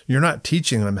 You're not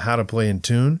teaching them how to play in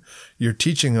tune. You're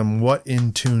teaching them what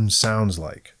in tune sounds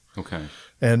like. Okay.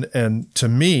 And to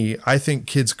me, I think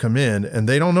kids come in and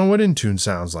they don't know what in tune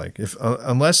sounds like.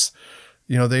 Unless,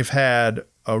 they've had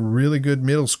a really good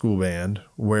middle school band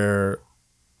where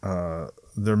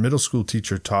their middle school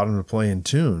teacher taught them to play in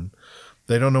tune,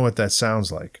 they don't know what that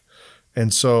sounds like.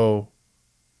 And so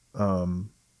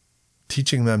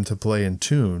teaching them to play in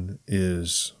tune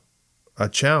is a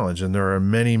challenge, and there are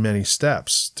many, many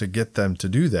steps to get them to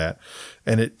do that,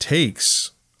 and it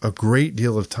takes a great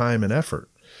deal of time and effort.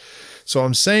 So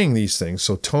I'm saying these things.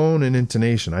 So tone and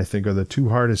intonation, I think, are the two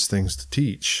hardest things to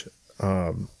teach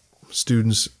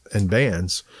students and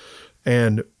bands.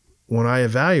 And when I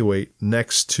evaluate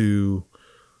next to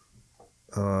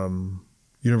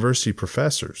university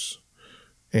professors,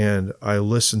 and I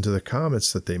listen to the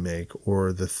comments that they make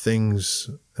or the things,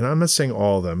 and I'm not saying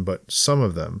all of them, but some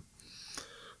of them,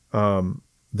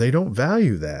 they don't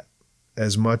value that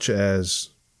as much as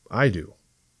I do.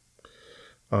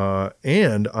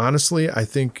 And honestly, I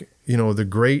think, the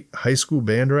great high school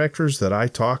band directors that I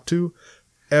talk to,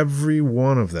 every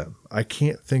one of them, I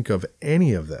can't think of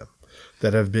any of them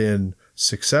that have been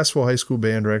successful high school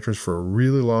band directors for a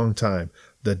really long time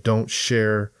that don't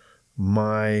share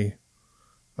my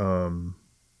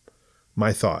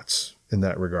thoughts in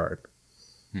that regard,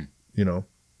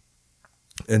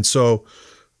 And so,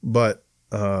 but,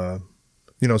 so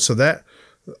that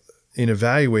in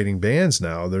evaluating bands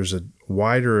now, there's a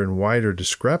wider and wider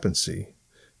discrepancy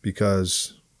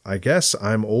because I guess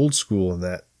I'm old school in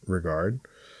that regard.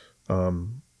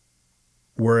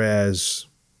 Whereas,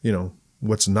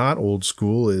 what's not old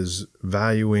school is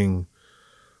valuing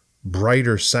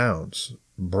brighter sounds,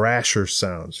 brasher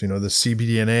sounds, the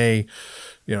CBDNA,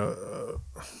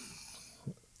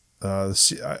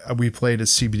 we played at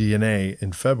CBDNA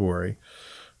in February.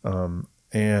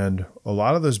 And a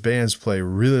lot of those bands play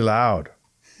really loud,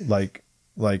 like,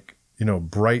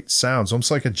 bright sounds,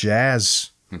 almost like a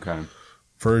jazz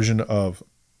version of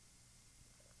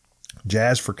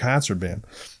jazz for concert band.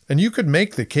 And you could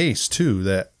make the case too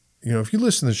that, if you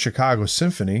listen to Chicago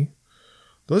Symphony,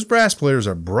 those brass players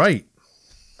are bright.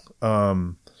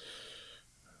 Not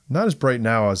as bright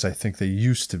now as I think they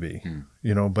used to be,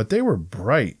 but they were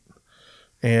bright.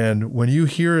 And when you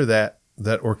hear that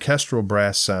orchestral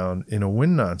brass sound in a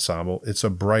wind ensemble, it's a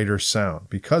brighter sound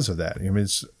because of that.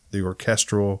 It's the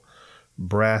orchestral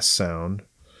brass sound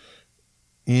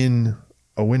in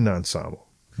a wind ensemble,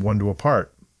 one to a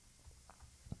part.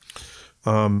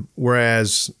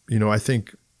 Whereas, I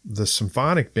think the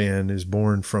symphonic band is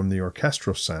born from the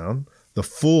orchestral sound, the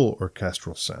full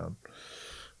orchestral sound,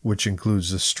 which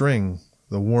includes the string,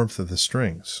 the warmth of the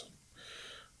strings.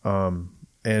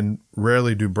 And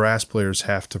rarely do brass players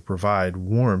have to provide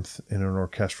warmth in an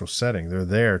orchestral setting. They're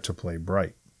there to play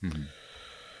bright. Mm-hmm.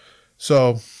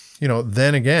 So,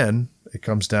 then again, it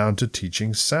comes down to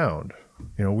teaching sound.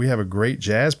 We have a great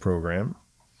jazz program,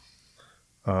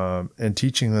 and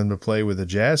teaching them to play with a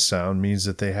jazz sound means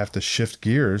that they have to shift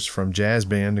gears from jazz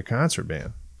band to concert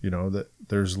band. That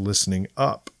there's listening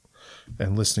up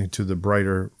and listening to the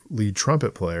brighter lead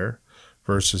trumpet player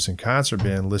versus in concert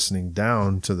band listening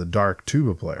down to the dark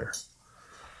tuba player.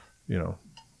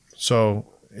 So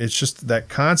it's just that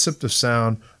concept of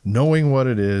sound, knowing what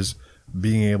it is,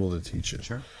 being able to teach it.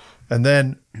 Sure. And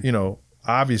then,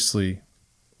 obviously,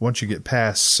 once you get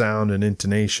past sound and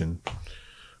intonation,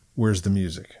 where's the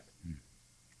music?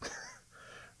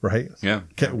 Right? Yeah.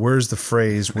 Where's the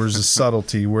phrase? Where's the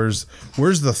subtlety? Where's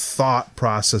the thought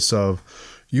process of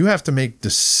you have to make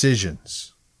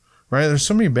decisions, right? There's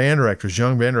so many band directors,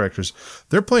 young band directors,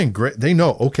 they're playing great. They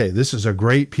know, okay, this is a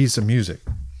great piece of music.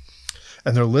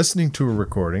 And they're listening to a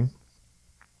recording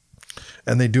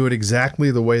and they do it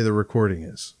exactly the way the recording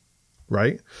is,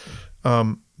 right?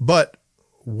 But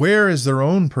where is their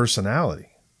own personality,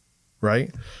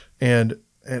 right? And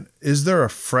is there a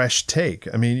fresh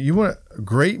take? I mean, you want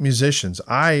great musicians.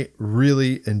 I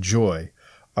really enjoy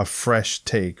a fresh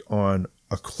take on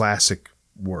a classic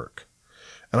work.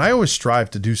 And I always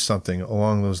strive to do something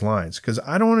along those lines because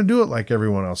I don't want to do it like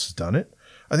everyone else has done it.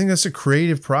 I think that's a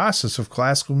creative process of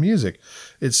classical music.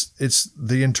 It's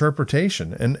the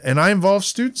interpretation. And I involve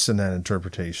students in that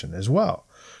interpretation as well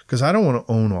because I don't want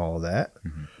to own all of that.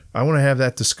 Mm-hmm. I want to have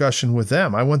that discussion with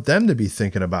them. I want them to be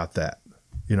thinking about that,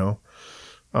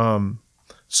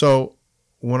 So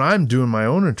when I'm doing my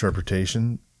own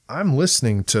interpretation, I'm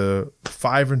listening to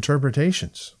 5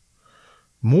 interpretations,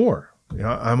 more.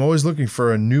 I'm always looking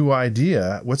for a new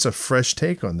idea. What's a fresh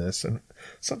take on this?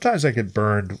 sometimes I get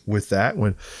burned with that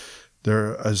when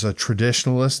there is a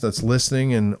traditionalist that's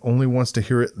listening and only wants to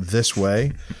hear it this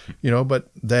way, but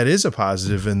that is a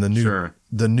positive in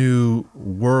the new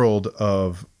world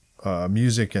of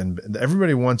music, and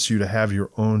everybody wants you to have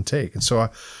your own take. And so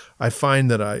I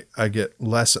find that I get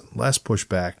less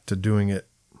pushback to doing it,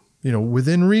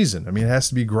 within reason. I mean, it has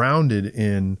to be grounded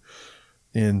in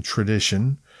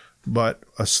tradition, but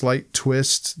a slight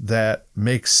twist that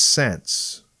makes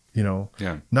sense,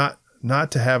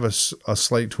 not to have a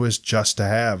slight twist just to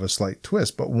have a slight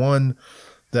twist, but one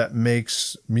that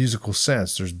makes musical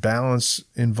sense. There's balance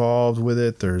involved with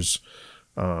it. There's,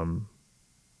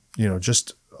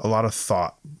 just a lot of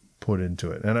thought put into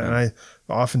it. And I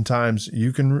oftentimes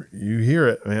you hear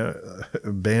it. I mean,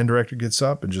 a band director gets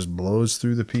up and just blows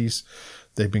through the piece.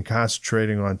 They've been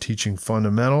concentrating on teaching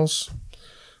fundamentals,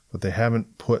 but they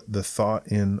haven't put the thought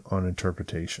in on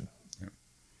interpretation. Yeah.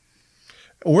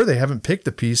 Or they haven't picked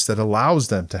a piece that allows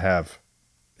them to have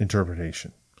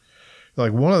interpretation.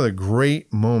 Like, one of the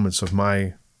great moments of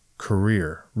my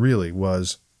career really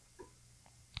was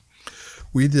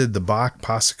we did the Bach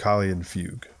Passacaglia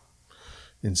Fugue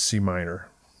in C minor,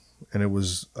 and it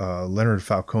was Leonard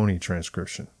Falcone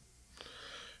transcription.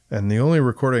 And the only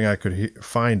recording I could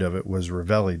find of it was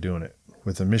Ravelli doing it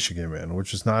with a Michigan band,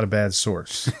 which is not a bad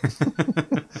source,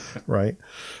 right?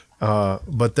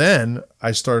 But then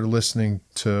I started listening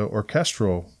to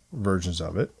orchestral versions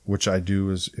of it, which I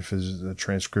do if it's a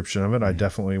transcription of it. I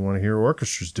definitely want to hear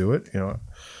orchestras do it,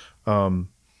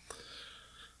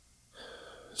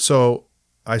 So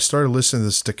I started listening to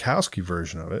the Stokowski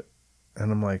version of it,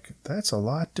 and I'm like, that's a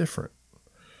lot different.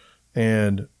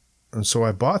 And so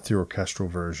I bought the orchestral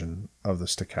version of the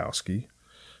Stokowski,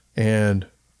 and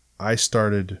I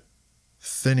started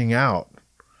thinning out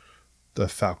the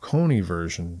Falcone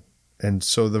version. And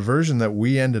so the version that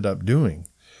we ended up doing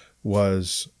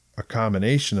was a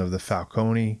combination of the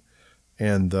Falcone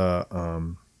and the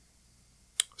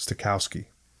Stokowski.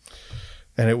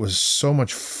 And it was so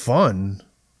much fun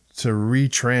to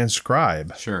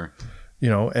retranscribe. Sure.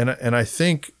 And I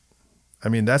think, I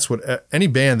mean, that's what any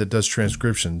band that does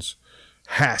transcriptions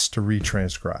has to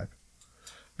retranscribe,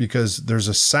 because there's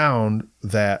a sound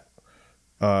that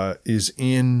is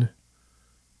in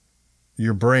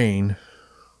your brain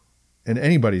and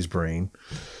anybody's brain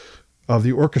of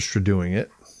the orchestra doing it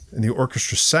and the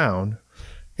orchestra sound,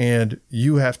 and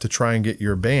you have to try and get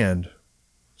your band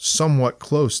somewhat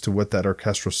close to what that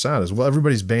orchestral sound is. Well,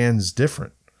 everybody's band's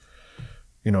different.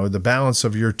 The balance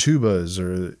of your tubas,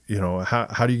 or,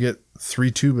 how do you get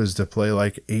 3 tubas to play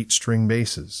like 8 string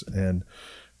basses?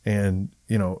 And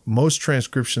most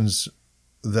transcriptions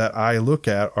that I look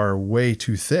at are way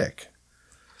too thick.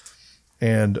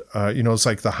 And, it's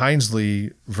like the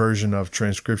Hinesley version of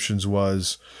transcriptions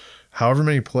was however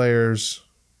many players,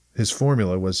 his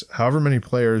formula was however many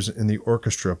players in the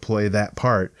orchestra play that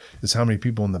part is how many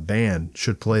people in the band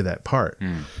should play that part.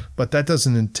 But that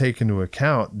doesn't take into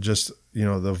account just,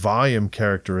 the volume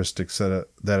characteristics that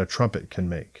a trumpet can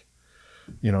make.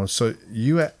 So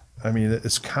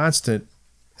it's constant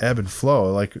ebb and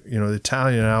flow. Like, the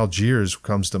Italian Algiers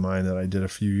comes to mind that I did a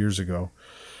few years ago.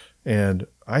 And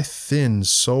I thinned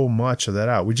so much of that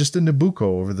out. We just did Nabucco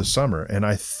over the summer, and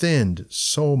I thinned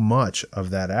so much of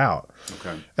that out.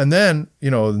 Okay. And then,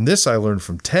 and this I learned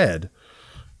from Ted,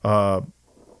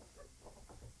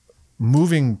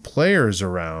 moving players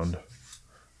around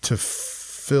to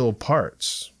fill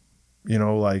parts,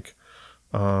 what's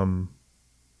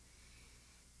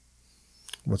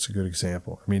a good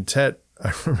example? I mean, Ted,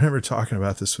 I remember talking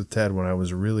about this with Ted when I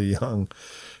was really young.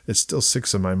 It still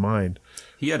sticks in my mind.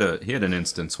 He had an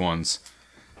instance once.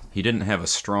 He didn't have a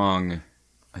strong,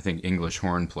 I think, English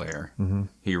horn player. Mm-hmm.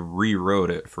 He rewrote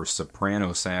it for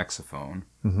soprano saxophone,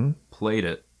 played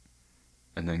it,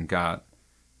 and then got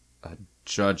a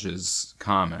judge's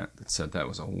comment that said that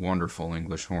was a wonderful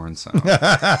English horn sound.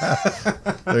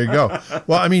 There you go.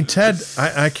 Well, I mean, Ted,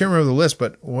 I can't remember the list,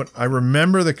 but I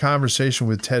remember the conversation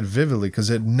with Ted vividly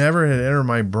because it never had entered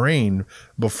my brain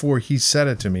before he said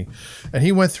it to me. And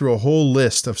he went through a whole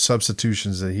list of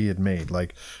substitutions that he had made,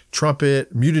 like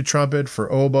muted trumpet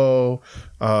for oboe,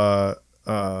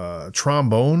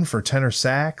 trombone for tenor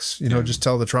sax, just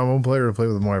tell the trombone player to play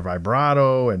with more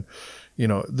vibrato, and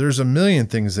there's a million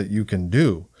things that you can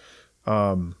do.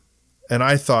 And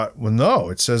I thought, well, no,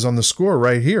 it says on the score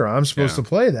right here, I'm supposed to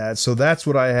play that. So that's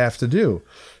what I have to do.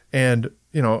 And,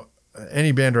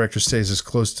 any band director stays as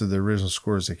close to the original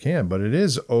score as they can, but it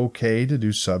is okay to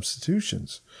do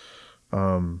substitutions.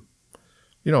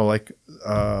 Like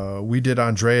we did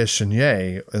Andreas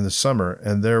Chenier in the summer,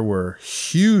 and there were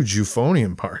huge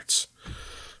euphonium parts.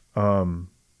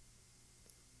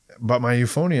 but my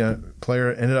Euphonia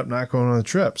player ended up not going on the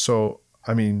trip. So,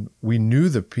 I mean, we knew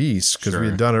the piece because we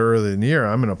had done it early in the year.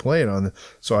 I'm going to play it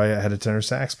so I had a tenor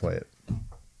sax play it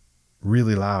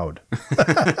really loud.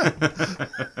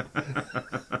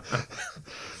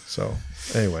 So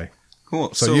anyway.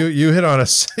 Cool. So you hit on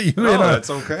that's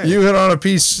okay. You hit on a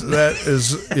piece that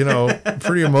is,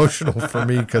 pretty emotional for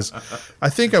me, because I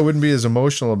think I wouldn't be as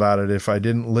emotional about it if I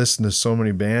didn't listen to so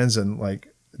many bands and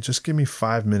just give me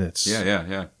 5 minutes.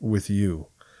 Yeah. With you,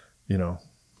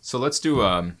 So let's do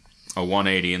a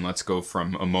 180 and let's go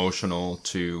from emotional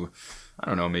to, I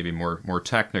don't know, maybe more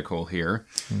technical here.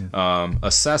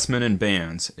 Assessment in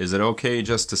bands. Is it okay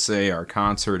just to say our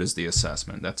concert is the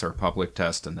assessment? That's our public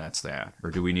test and that's that.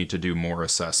 Or do we need to do more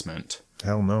assessment?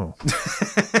 Hell no.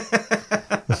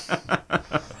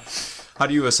 How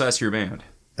do you assess your band?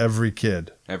 Every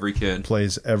kid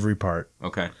plays every part.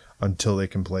 Okay. Until they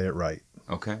can play it right.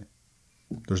 Okay.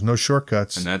 There's no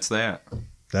shortcuts. And that's that.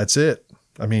 That's it.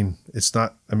 I mean, it's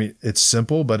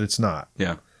simple, but it's not.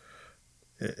 Yeah.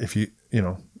 If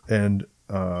and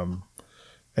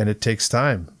it takes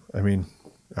time. I mean,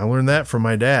 I learned that from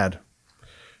my dad.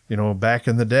 Back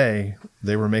in the day,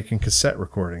 they were making cassette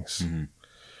recordings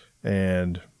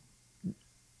and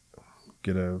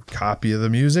get a copy of the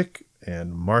music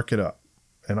and mark it up.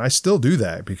 And I still do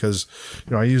that because,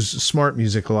 I use smart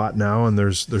music a lot now, and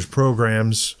there's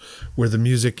programs where the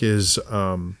music is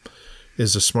a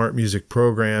smart music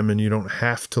program, and you don't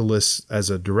have to listen as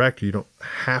a director. You don't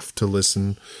have to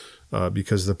listen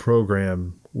because the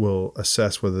program will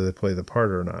assess whether they play the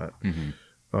part or not.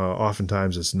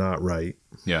 Oftentimes it's not right.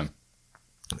 Yeah.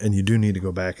 And you do need to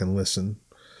go back and listen.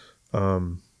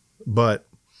 But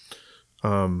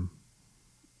I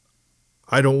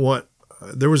don't want.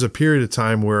 There was a period of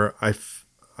time where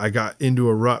I got into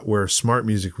a rut where smart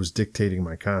music was dictating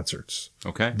my concerts.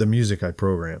 Okay. The music I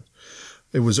programmed.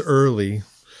 It was early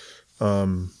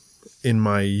in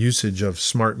my usage of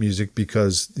smart music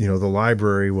because, the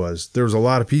library there was a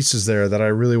lot of pieces there that I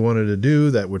really wanted to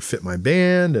do that would fit my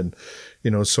band. And,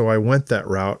 so I went that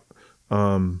route.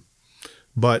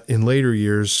 But in later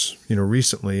years,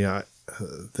 recently,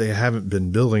 they haven't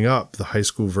been building up the high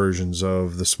school versions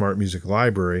of the smart music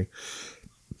library.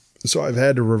 So I've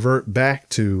had to revert back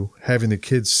to having the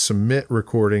kids submit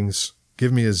recordings,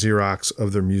 give me a Xerox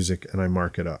of their music, and I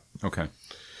mark it up. Okay.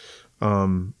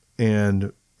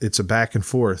 And it's a back and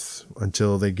forth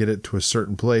until they get it to a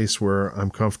certain place where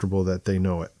I'm comfortable that they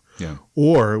know it. Yeah.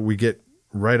 Or we get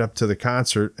right up to the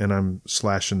concert and I'm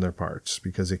slashing their parts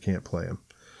because they can't play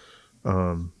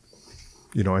them.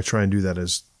 I try and do that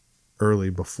as early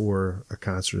before a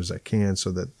concert as I can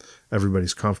so that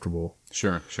everybody's comfortable.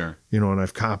 Sure. And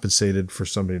I've compensated for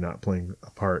somebody not playing a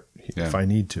part if I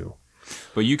need to.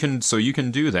 But you can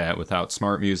do that without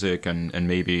smart music, and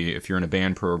maybe if you're in a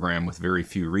band program with very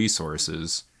few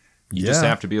resources, you just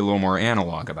have to be a little more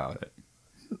analog about it.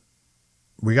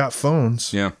 We got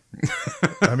phones. Yeah.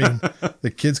 I mean,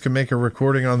 the kids can make a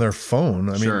recording on their phone.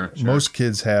 I mean, most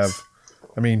kids have.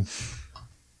 I mean,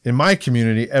 in my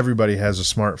community, everybody has a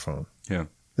smartphone. Yeah.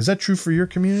 Is that true for your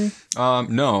community?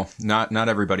 No, not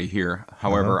everybody here.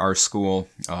 However, our school,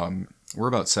 we're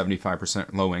about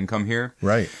 75% low income here.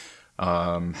 Right.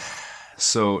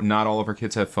 So not all of our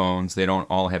kids have phones. They don't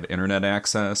all have internet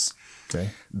access. Okay.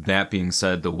 That being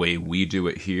said, the way we do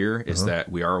it here is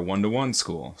that we are a 1-to-1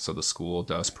 school. So the school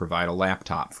does provide a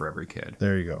laptop for every kid.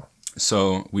 There you go.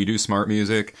 So we do smart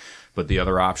music, but the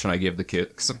other option I give the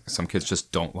kids, some kids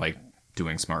just don't like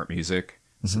doing smart music.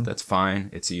 So that's fine.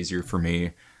 It's easier for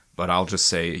me. But I'll just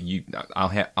say I'll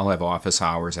have office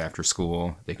hours after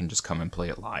school. They can just come and play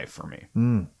it live for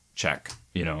me. Check,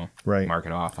 right. Mark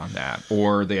it off on that.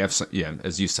 Or they have,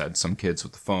 as you said, some kids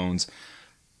with the phones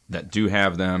that do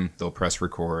have them. They'll press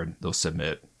record. They'll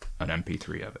submit an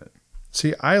MP3 of it.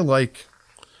 See, I like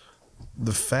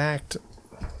the fact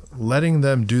letting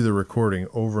them do the recording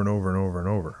over and over and over and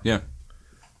over. Yeah.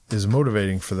 Is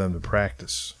motivating for them to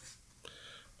practice.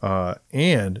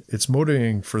 And it's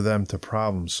motivating for them to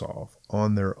problem solve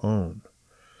on their own.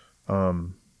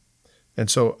 And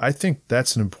so I think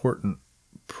that's an important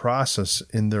process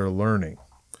in their learning.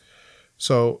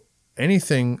 So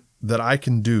anything that I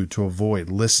can do to avoid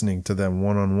listening to them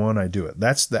one-on-one, I do it.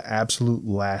 That's the absolute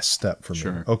last step for me.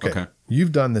 Sure. Okay.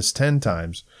 You've done this 10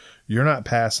 times. You're not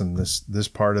passing this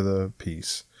part of the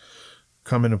piece.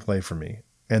 Come in and play for me.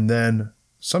 And then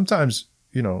sometimes,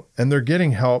 and they're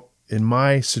getting help. In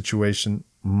my situation,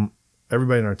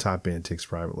 everybody in our top band takes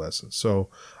private lessons. So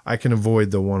I can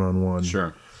avoid the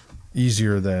one-on-one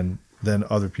easier than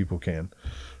other people can.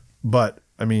 But,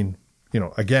 I mean,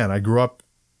 again, I grew up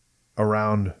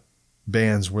around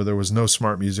bands where there was no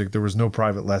smart music, there was no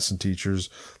private lesson teachers.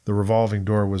 The revolving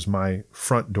door was my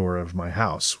front door of my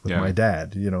house with my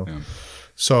dad, you know. Yeah.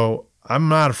 So I'm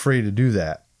not afraid to do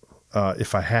that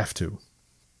if I have to.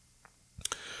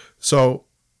 So,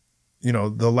 you know,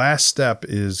 the last step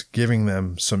is giving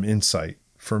them some insight.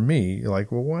 For me,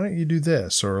 like, well, why don't you do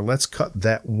this? Or let's cut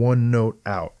that one note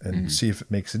out and see if it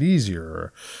makes it easier.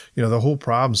 Or, you know, the whole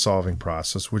problem solving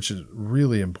process, which is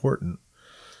really important.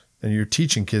 And you're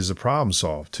teaching kids to problem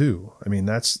solve too. I mean,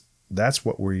 that's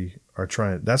what we are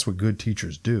trying. That's what good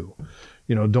teachers do.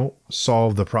 You know, don't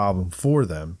solve the problem for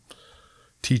them.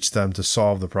 Teach them to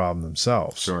solve the problem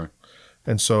themselves. Sure.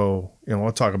 And so, you know,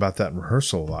 I'll talk about that in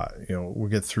rehearsal a lot. You know,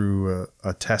 we'll get through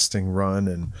a testing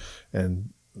run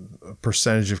and a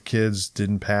percentage of kids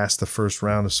didn't pass the first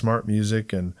round of smart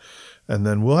music, and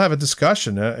then we'll have a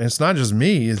discussion. And it's not just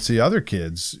me, it's the other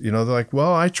kids. You know, they're like,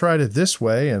 well, I tried it this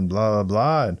way and blah, blah,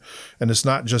 blah. And it's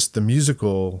not just the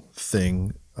musical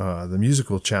thing, the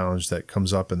musical challenge that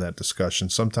comes up in that discussion.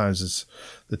 Sometimes it's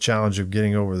the challenge of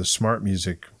getting over the smart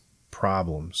music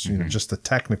problems, you know, just the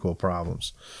technical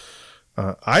problems.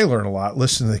 I learn a lot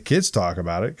listening to the kids talk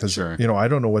about it because, you know, I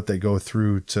don't know what they go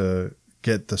through to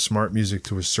get the smart music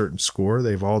to a certain score.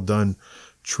 They've all done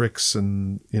tricks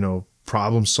and, you know,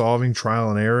 problem solving, trial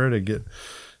and error to get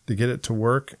it to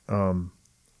work.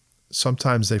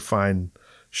 Sometimes they find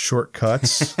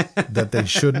shortcuts that they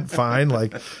shouldn't find.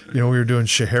 Like, you know, we were doing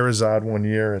Scheherazade one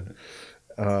year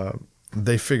and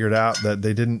they figured out that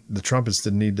the trumpets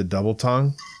didn't need the double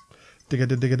tongue. You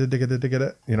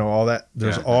know, all that.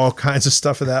 There's all kinds of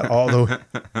stuff of that. All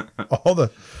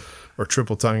the or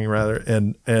triple tonguing rather,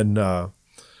 and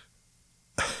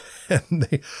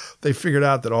they figured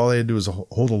out that all they had to do was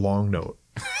hold a long note,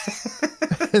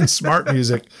 and smart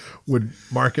music would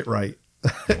mark it right.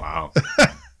 Wow.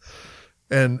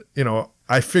 And you know,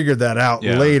 I figured that out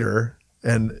later,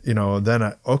 and you know,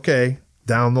 then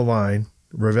down the line,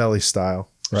 Ravelli style,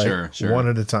 right? Sure. One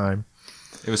at a time.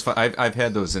 It was fun. I've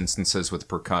had those instances with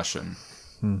percussion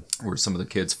where some of the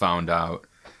kids found out,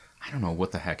 I don't know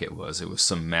what the heck it was. It was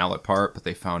some mallet part, but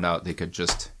they found out they could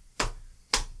just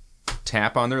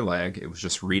tap on their leg. It was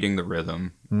just reading the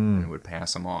rhythm, and it would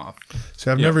pass them off.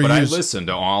 So I've never used... I listened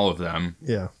to all of them.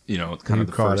 Yeah. You know, kind of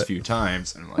the first few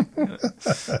times, and I'm like,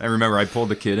 I remember I pulled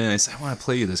the kid in. And I said, I want to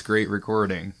play you this great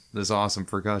recording. This awesome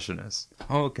percussionist.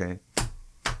 Oh, okay.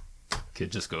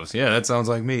 Kid just goes, yeah, that sounds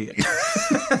like me.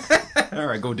 All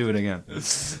right, go do it again.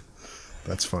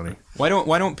 That's funny. Why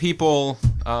don't people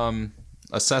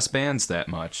assess bands that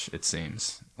much? It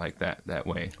seems like that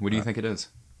way. What do you think it is?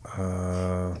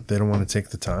 They don't want to take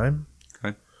the time.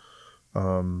 Okay.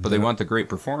 But they want the great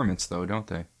performance, though, don't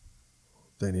they?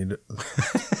 They need it.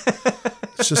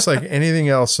 It's just like anything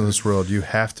else in this world. You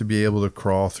have to be able to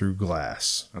crawl through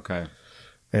glass. Okay.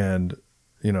 And,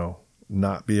 you know,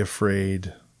 not be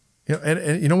afraid. You know,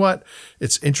 and you know what?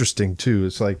 It's interesting too.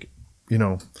 It's like, you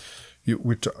know,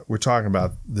 we're talking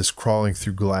about this crawling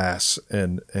through glass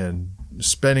and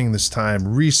spending this time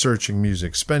researching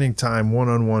music, spending time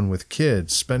one-on-one with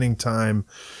kids, spending time.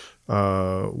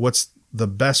 What's the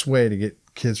best way to get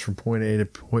kids from point A to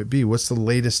point B? What's the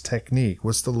latest technique?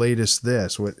 What's the latest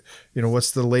this?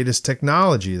 What's the latest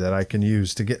technology that I can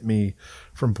use to get me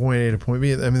from point A to point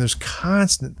B? I mean, there's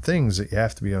constant things that you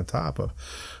have to be on top of.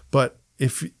 But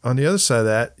if on the other side of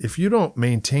that, if you don't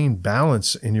maintain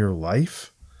balance in your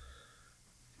life,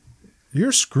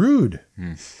 you're screwed.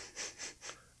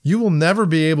 You will never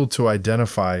be able to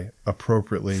identify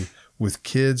appropriately with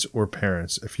kids or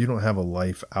parents if you don't have a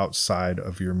life outside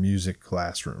of your music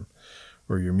classroom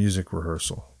or your music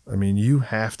rehearsal. I mean, you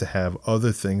have to have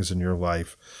other things in your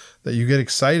life that you get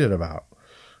excited about.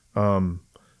 And,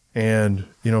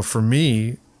 you know, for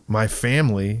me, my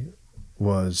family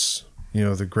was, you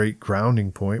know, the great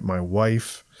grounding point. My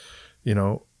wife, you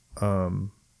know,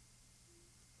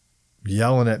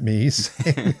 yelling at me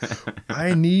saying,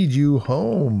 I need you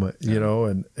home, you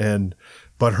know,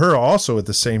 but her also at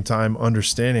the same time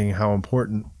understanding how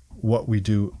important what we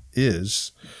do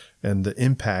is and the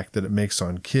impact that it makes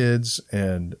on kids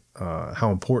and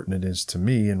how important it is to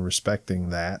me and respecting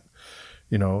that,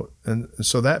 you know, and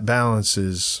so that balance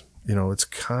is, you know, it's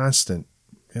constant.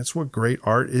 It's what great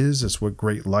art is. It's what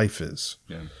great life is.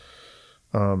 Yeah.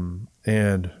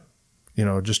 And, you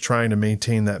know, just trying to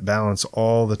maintain that balance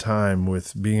all the time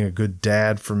with being a good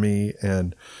dad for me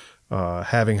and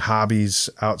having hobbies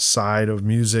outside of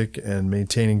music and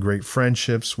maintaining great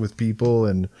friendships with people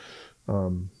and,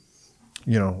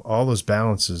 you know, all those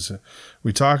balances.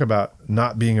 We talk about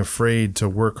not being afraid to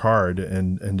work hard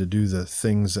and to do the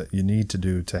things that you need to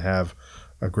do to have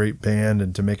a great band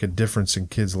and to make a difference in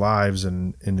kids' lives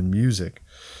and in music.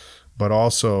 but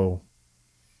also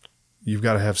you've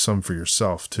got to have some for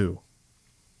yourself too.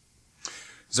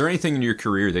 Is there anything in your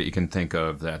career that you can think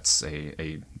of that's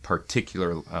a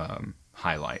particular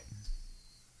highlight?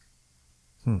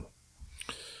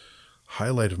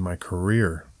 Highlight of my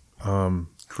career.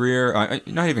 Career,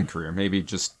 not even career, maybe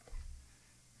just,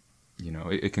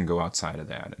 it can go outside of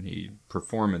that. Any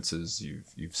performances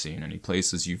you've seen, any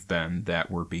places you've been that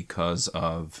were because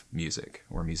of music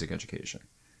or music education?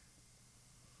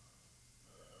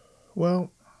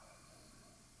 Well,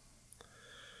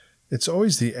 it's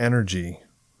always the energy.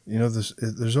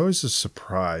 There's always a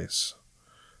surprise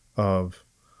of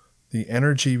the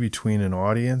energy between an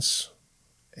audience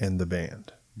and the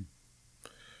band.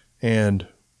 And,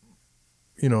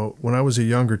 when I was a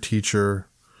younger teacher,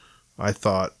 I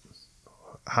thought,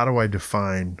 how do I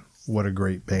define what a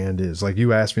great band is? Like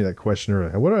you asked me that question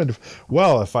earlier.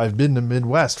 Well, if I've been to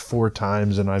Midwest 4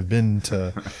 times and I've been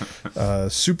to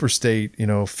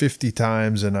Superstate, 50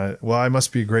 times, and I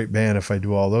must be a great band if I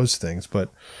do all those things.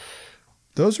 But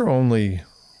those are only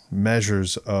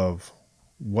measures of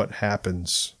what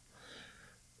happens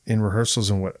in rehearsals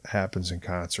and what happens in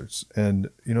concerts. And,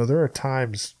 there are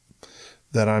times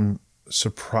that I'm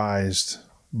surprised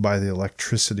by the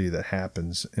electricity that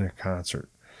happens in a concert.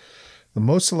 The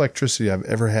most electricity I've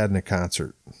ever had in a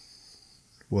concert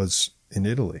was in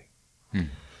Italy.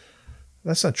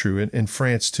 That's not true. In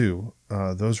France too.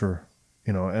 Those were,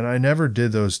 and I never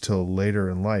did those till later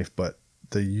in life, but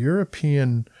the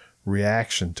European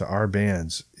reaction to our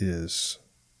bands it's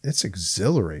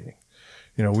exhilarating.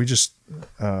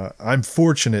 I'm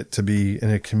fortunate to be in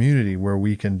a community where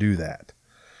we can do that.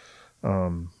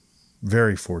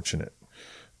 Very fortunate.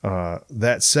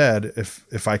 That said,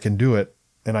 if I can do it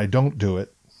and I don't do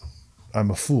it,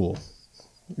 I'm a fool,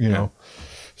 know?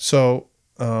 So,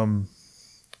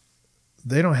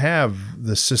 they don't have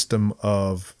the system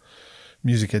of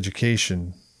music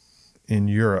education in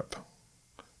Europe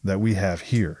that we have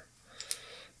here.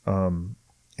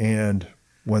 And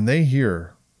when they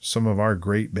hear some of our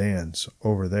great bands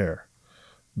over there,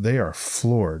 they are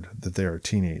floored that they are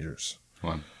teenagers.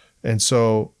 Wow. And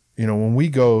so, when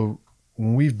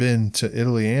we've been to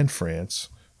Italy and France,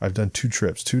 I've done 2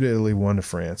 trips, 2 to Italy, 1 to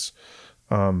France.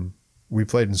 We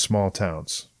played in small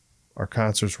towns. Our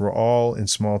concerts were all in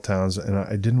small towns, and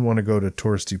I didn't want to go to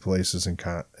touristy places and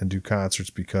do concerts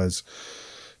because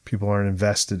people aren't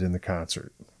invested in the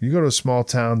concert. You go to a small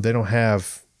town, they don't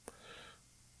have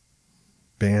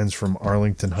bands from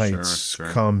Arlington Heights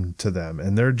come to them,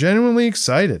 and they're genuinely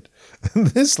excited.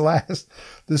 This last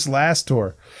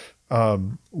tour,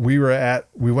 we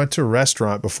went to a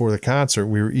restaurant before the concert.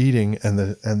 We were eating, and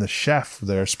the chef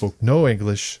there spoke no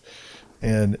English,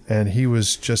 and he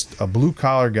was just a blue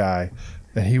collar guy,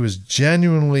 and he was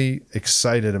genuinely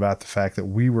excited about the fact that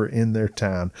we were in their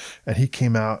town, and he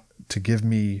came out to give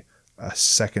me a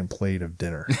second plate of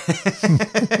dinner.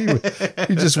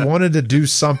 he just wanted to do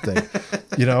something,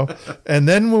 And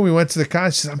then when we went to the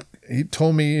concert, he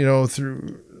told me, I'm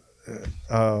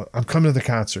coming to the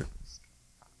concert.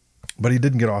 But he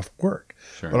didn't get off work.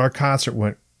 Sure. But our concert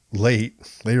went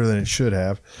later than it should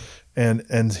have.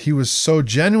 And he was so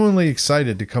genuinely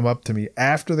excited to come up to me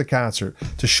after the concert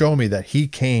to show me that he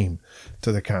came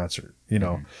to the concert,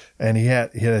 and he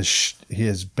had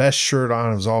his best shirt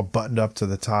on. It was all buttoned up to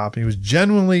the top. He was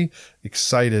genuinely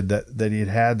excited that he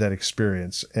had that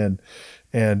experience. And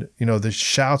the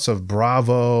shouts of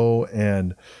bravo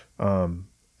and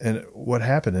what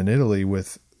happened in Italy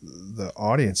with the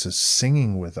audiences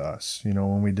singing with us,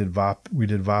 when we did Va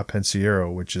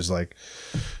Pensiero, which is like,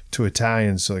 to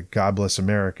Italians, like God Bless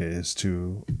America is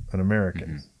to an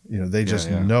American. They just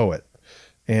know it.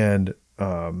 And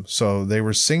so they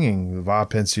were singing the Va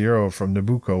Pensiero from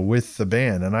Nabucco with the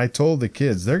band. And I told the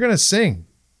kids, they're going to sing.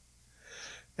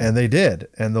 And they did.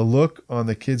 And the look on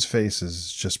the kids' faces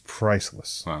is just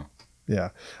priceless. Wow. Yeah.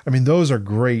 I mean, those are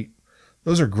great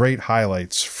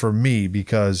highlights for me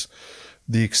because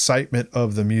the excitement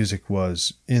of the music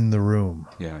was in the room.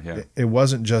 Yeah. It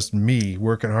wasn't just me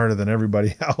working harder than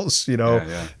everybody else,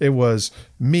 Yeah. It was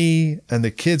me and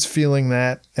the kids feeling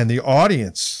that and the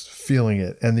audience feeling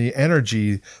it and the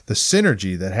energy, the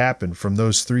synergy that happened from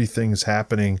those 3 things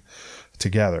happening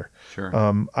together.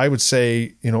 Sure. I would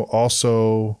say,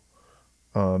 also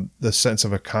the sense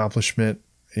of accomplishment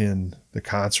in the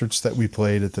concerts that we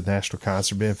played at the National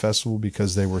Concert Band Festival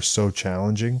because they were so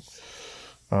challenging.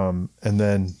 And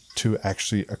then to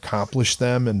actually accomplish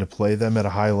them and to play them at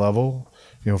a high level,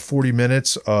 40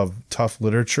 minutes of tough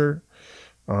literature,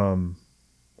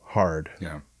 hard.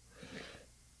 Yeah.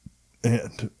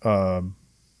 And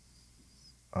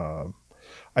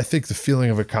I think the feeling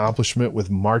of accomplishment with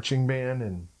marching band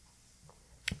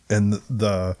and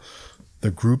the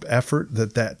group effort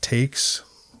that takes,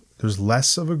 there's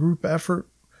less of a group effort.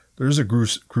 There's a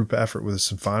group effort with a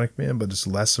symphonic band, but it's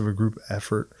less of a group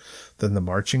effort than the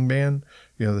marching band.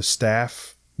 The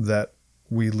staff that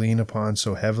we lean upon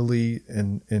so heavily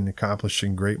in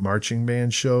accomplishing great marching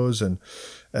band shows, and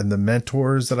the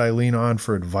mentors that I lean on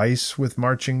for advice with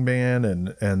marching band,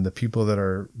 and the people that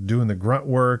are doing the grunt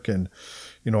work, and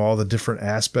all the different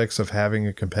aspects of having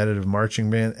a competitive marching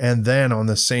band, and then at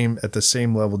the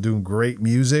same level doing great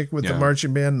music with the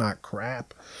marching band, not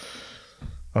crap.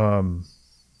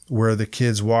 Where the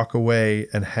kids walk away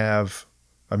and have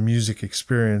a music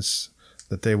experience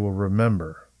that they will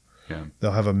remember. Yeah.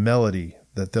 They'll have a melody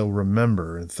that they'll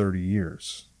remember in 30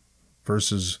 years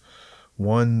versus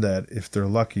one that, if they're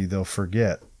lucky, they'll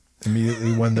forget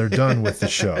immediately when they're done with the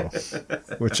show,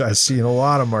 which I see in a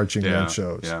lot of marching band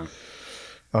shows. Yeah.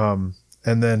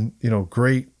 And then,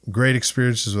 great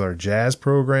experiences with our jazz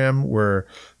program where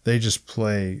they just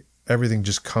play, everything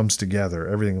just comes together.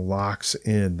 Everything locks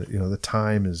in. The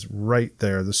time is right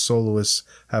there. The soloists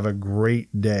have a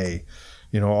great day.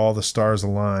 All the stars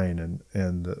align,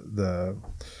 and the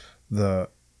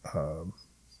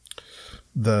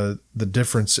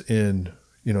difference in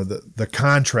the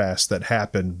contrast that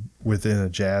happen within a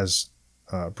jazz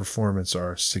performance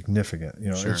are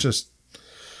significant. Sure. It's just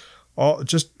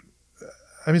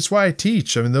it's why I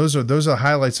teach. Those are the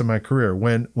highlights of my career,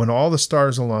 when all the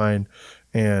stars align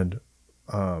and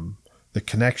the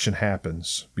connection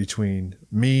happens between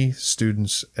me,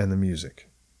 students, and the music.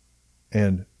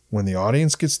 And when the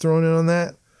audience gets thrown in on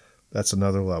that, that's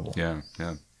another level. Yeah,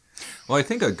 yeah. Well, I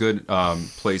think a good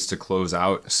place to close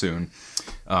out soon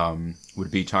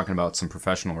would be talking about some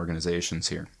professional organizations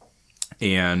here.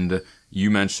 And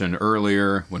you mentioned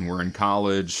earlier, when we're in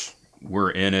college,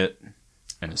 we're in it.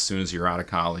 And as soon as you're out of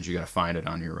college, you got to find it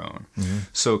on your own. Mm-hmm.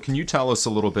 So can you tell us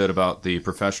a little bit about the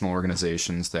professional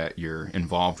organizations that you're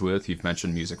involved with? You've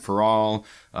mentioned Music for All,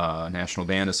 National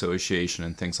Band Association,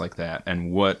 and things like that,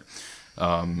 and what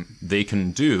they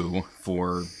can do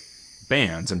for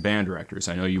bands and band directors.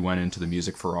 I know you went into the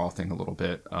Music for All thing a little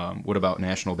bit. What about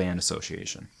National Band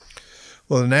Association?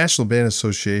 Well, the National Band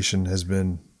Association has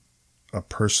been a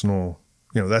personal,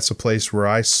 that's a place where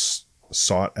I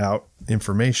sought out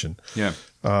information. Yeah.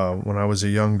 When I was a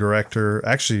young director,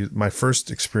 actually, my first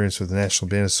experience with the National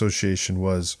Band Association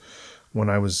was when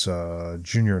I was a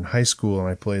junior in high school, and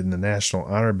I played in the National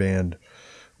Honor Band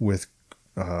with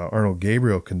Arnold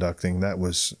Gabriel conducting. That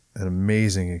was an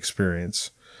amazing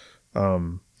experience.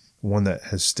 One that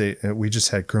has stayed. We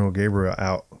just had Colonel Gabriel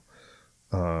out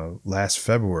last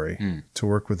February to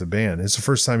work with the band. It's the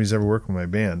first time he's ever worked with my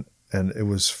band, and it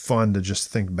was fun to just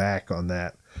think back on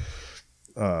that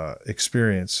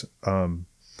experience.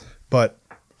 But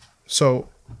so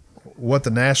what the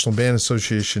National Band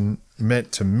Association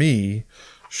meant to me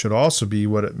should also be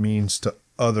what it means to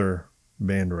other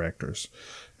band directors.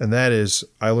 And that is,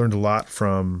 I learned a lot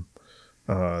from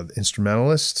the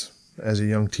instrumentalist as a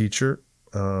young teacher.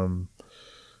 The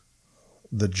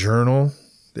journal,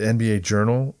 the NBA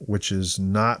Journal, which is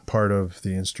not part of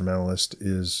the instrumentalist,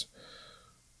 is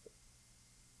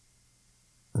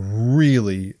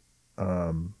really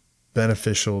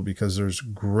beneficial because there's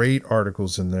great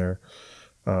articles in there,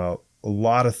 a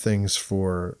lot of things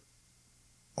for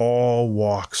all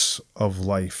walks of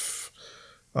life,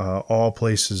 all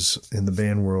places in the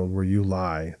band world where you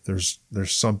lie. There's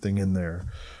something in there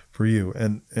for you,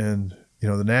 and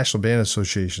the National Band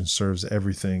Association serves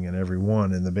everything and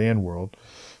everyone in the band world,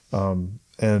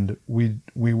 and we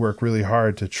work really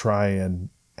hard to try and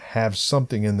have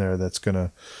something in there that's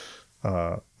going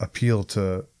to appeal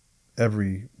to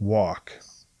every walk.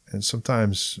 And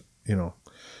sometimes we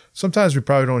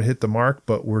probably don't hit the mark,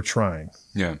 but we're trying.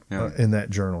 In that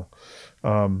journal.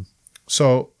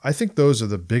 So I think those are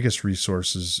the biggest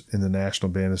resources in the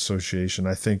National Band Association.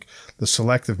 I think the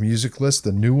selective music list,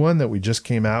 the new one that we just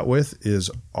came out with, is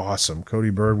awesome.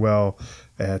 Cody Birdwell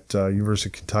at University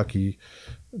of Kentucky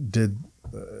did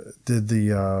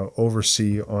the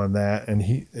oversee on that,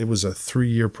 and it was a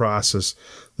 3-year process.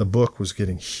 The book was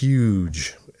getting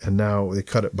huge, and now they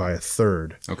cut it by a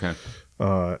third. Okay.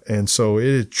 And so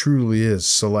it truly is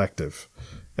selective,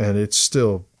 and it's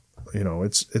still,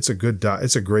 it's a good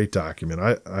it's a great document.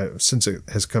 I since it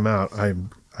has come out, I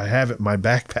have it in my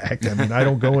backpack. I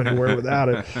don't go anywhere without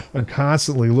it. I'm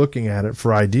constantly looking at it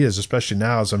for ideas, especially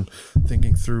now as I'm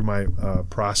thinking through my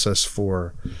process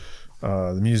for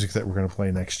the music that we're going to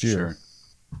play next year. Sure.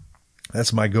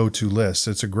 That's my go-to list.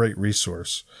 It's a great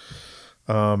resource.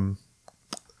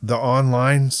 The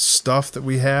online stuff that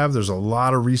we have, there's a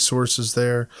lot of resources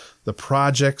there. The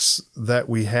projects that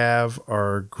we have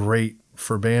are great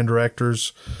for band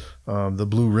directors. The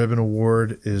Blue Ribbon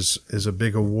Award is a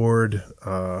big award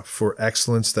for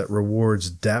excellence that rewards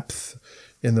depth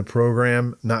in the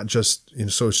program. Not just,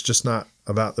 so it's just not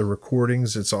about the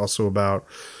recordings. It's also about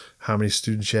how many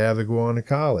students you have that go on to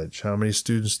college. How many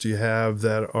students do you have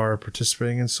that are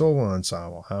participating in solo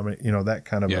ensemble? How many, that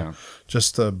kind of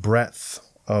just the breadth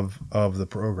of the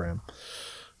program.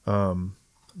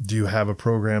 Do you have a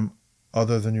program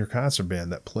other than your concert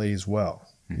band that plays well?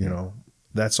 Mm-hmm.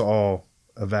 That's all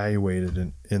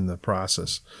evaluated in the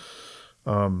process.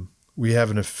 We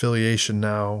have an affiliation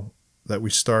now that we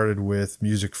started with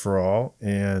Music for All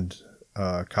and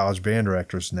College Band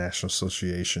Directors National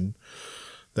Association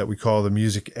that we call the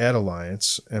Music Ed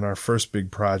Alliance. And our first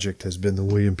big project has been the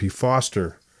William P.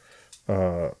 Foster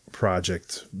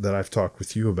project that I've talked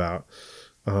with you about,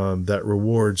 that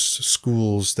rewards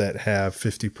schools that have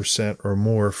 50% or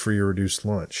more free or reduced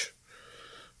lunch,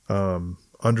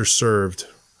 underserved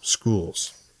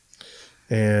schools.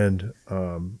 And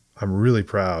I'm really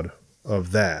proud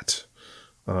of that.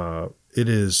 It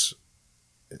is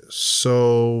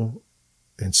so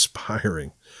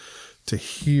inspiring to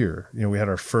hear. We had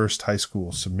our first high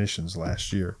school submissions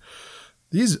last year.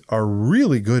 These are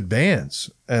really good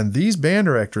bands, and these band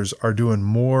directors are doing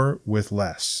more with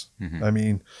less. Mm-hmm. I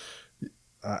mean,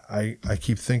 I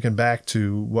keep thinking back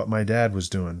to what my dad was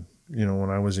doing. When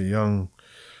I was a young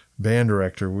band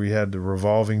director, we had the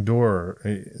revolving door.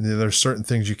 There's certain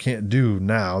things you can't do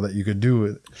now that you could do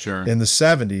in the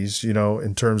 70s,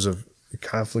 in terms of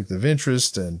conflict of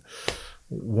interest and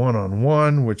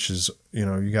one-on-one, which is,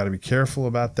 you got to be careful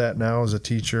about that now as a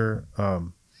teacher.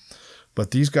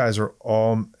 But these guys are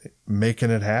all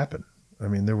making it happen. I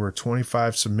mean, there were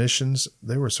 25 submissions.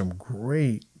 There were some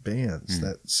great bands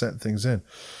that sent things in.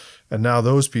 And now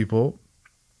those people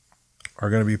are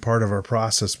going to be part of our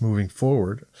process moving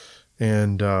forward.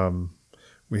 And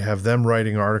we have them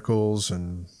writing articles,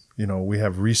 and, we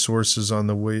have resources on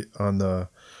the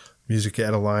Music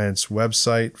Ed Alliance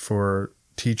website for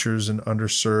teachers in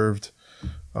underserved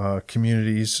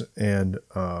communities. And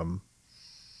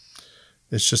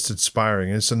it's just inspiring.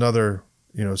 It's another,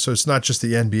 so it's not just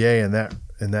the NBA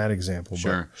in that example.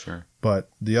 Sure. But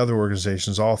the other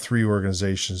organizations, all three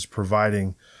organizations,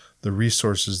 providing the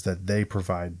resources that they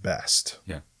provide best.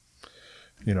 Yeah.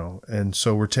 And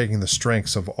so we're taking the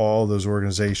strengths of all those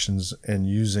organizations and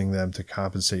using them to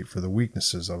compensate for the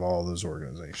weaknesses of all those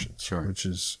organizations. Sure. Which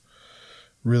is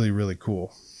really, really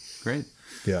cool. Great.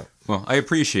 Yeah. Well, I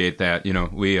appreciate that.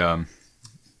 We,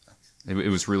 it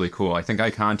was really cool. I think I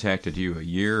contacted you a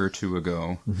year or two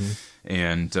ago,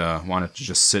 and wanted to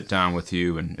just sit down with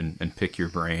you and pick your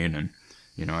brain. And,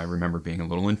 I remember being a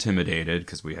little intimidated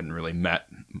because we hadn't really met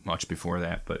much before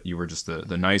that, but you were just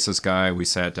the nicest guy. We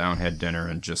sat down, had dinner,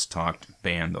 and just talked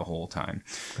band the whole time.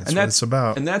 That's what it's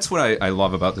about. And that's what I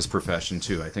love about this profession,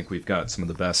 too. I think we've got some of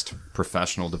the best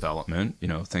professional development,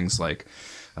 things like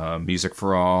Music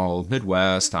for All,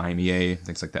 Midwest, IMEA,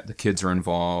 things like that. The kids are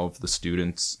involved, the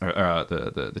students,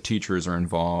 the teachers are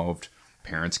involved,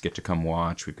 parents get to come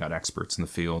watch. We've got experts in the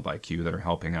field like you that are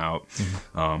helping out.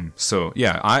 So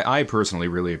yeah, I personally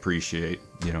really appreciate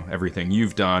everything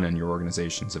you've done and your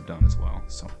organizations have done as well.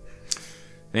 So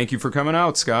thank you for coming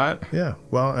out, Scott. Yeah,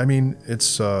 well, I mean,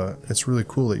 it's really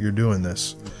cool that you're doing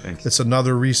this. Thanks. It's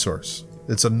another resource.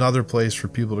 It's another place for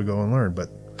people to go and learn, but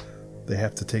they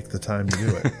have to take the time to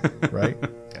do it, right?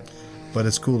 Yeah. But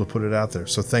it's cool to put it out there.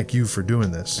 So thank you for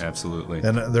doing this. Absolutely.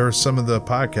 And there are some of the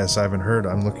podcasts I haven't heard.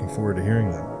 I'm looking forward to hearing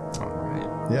them. All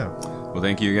right. Yeah. Well,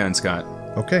 thank you again, Scott.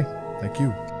 Okay. Thank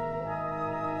you.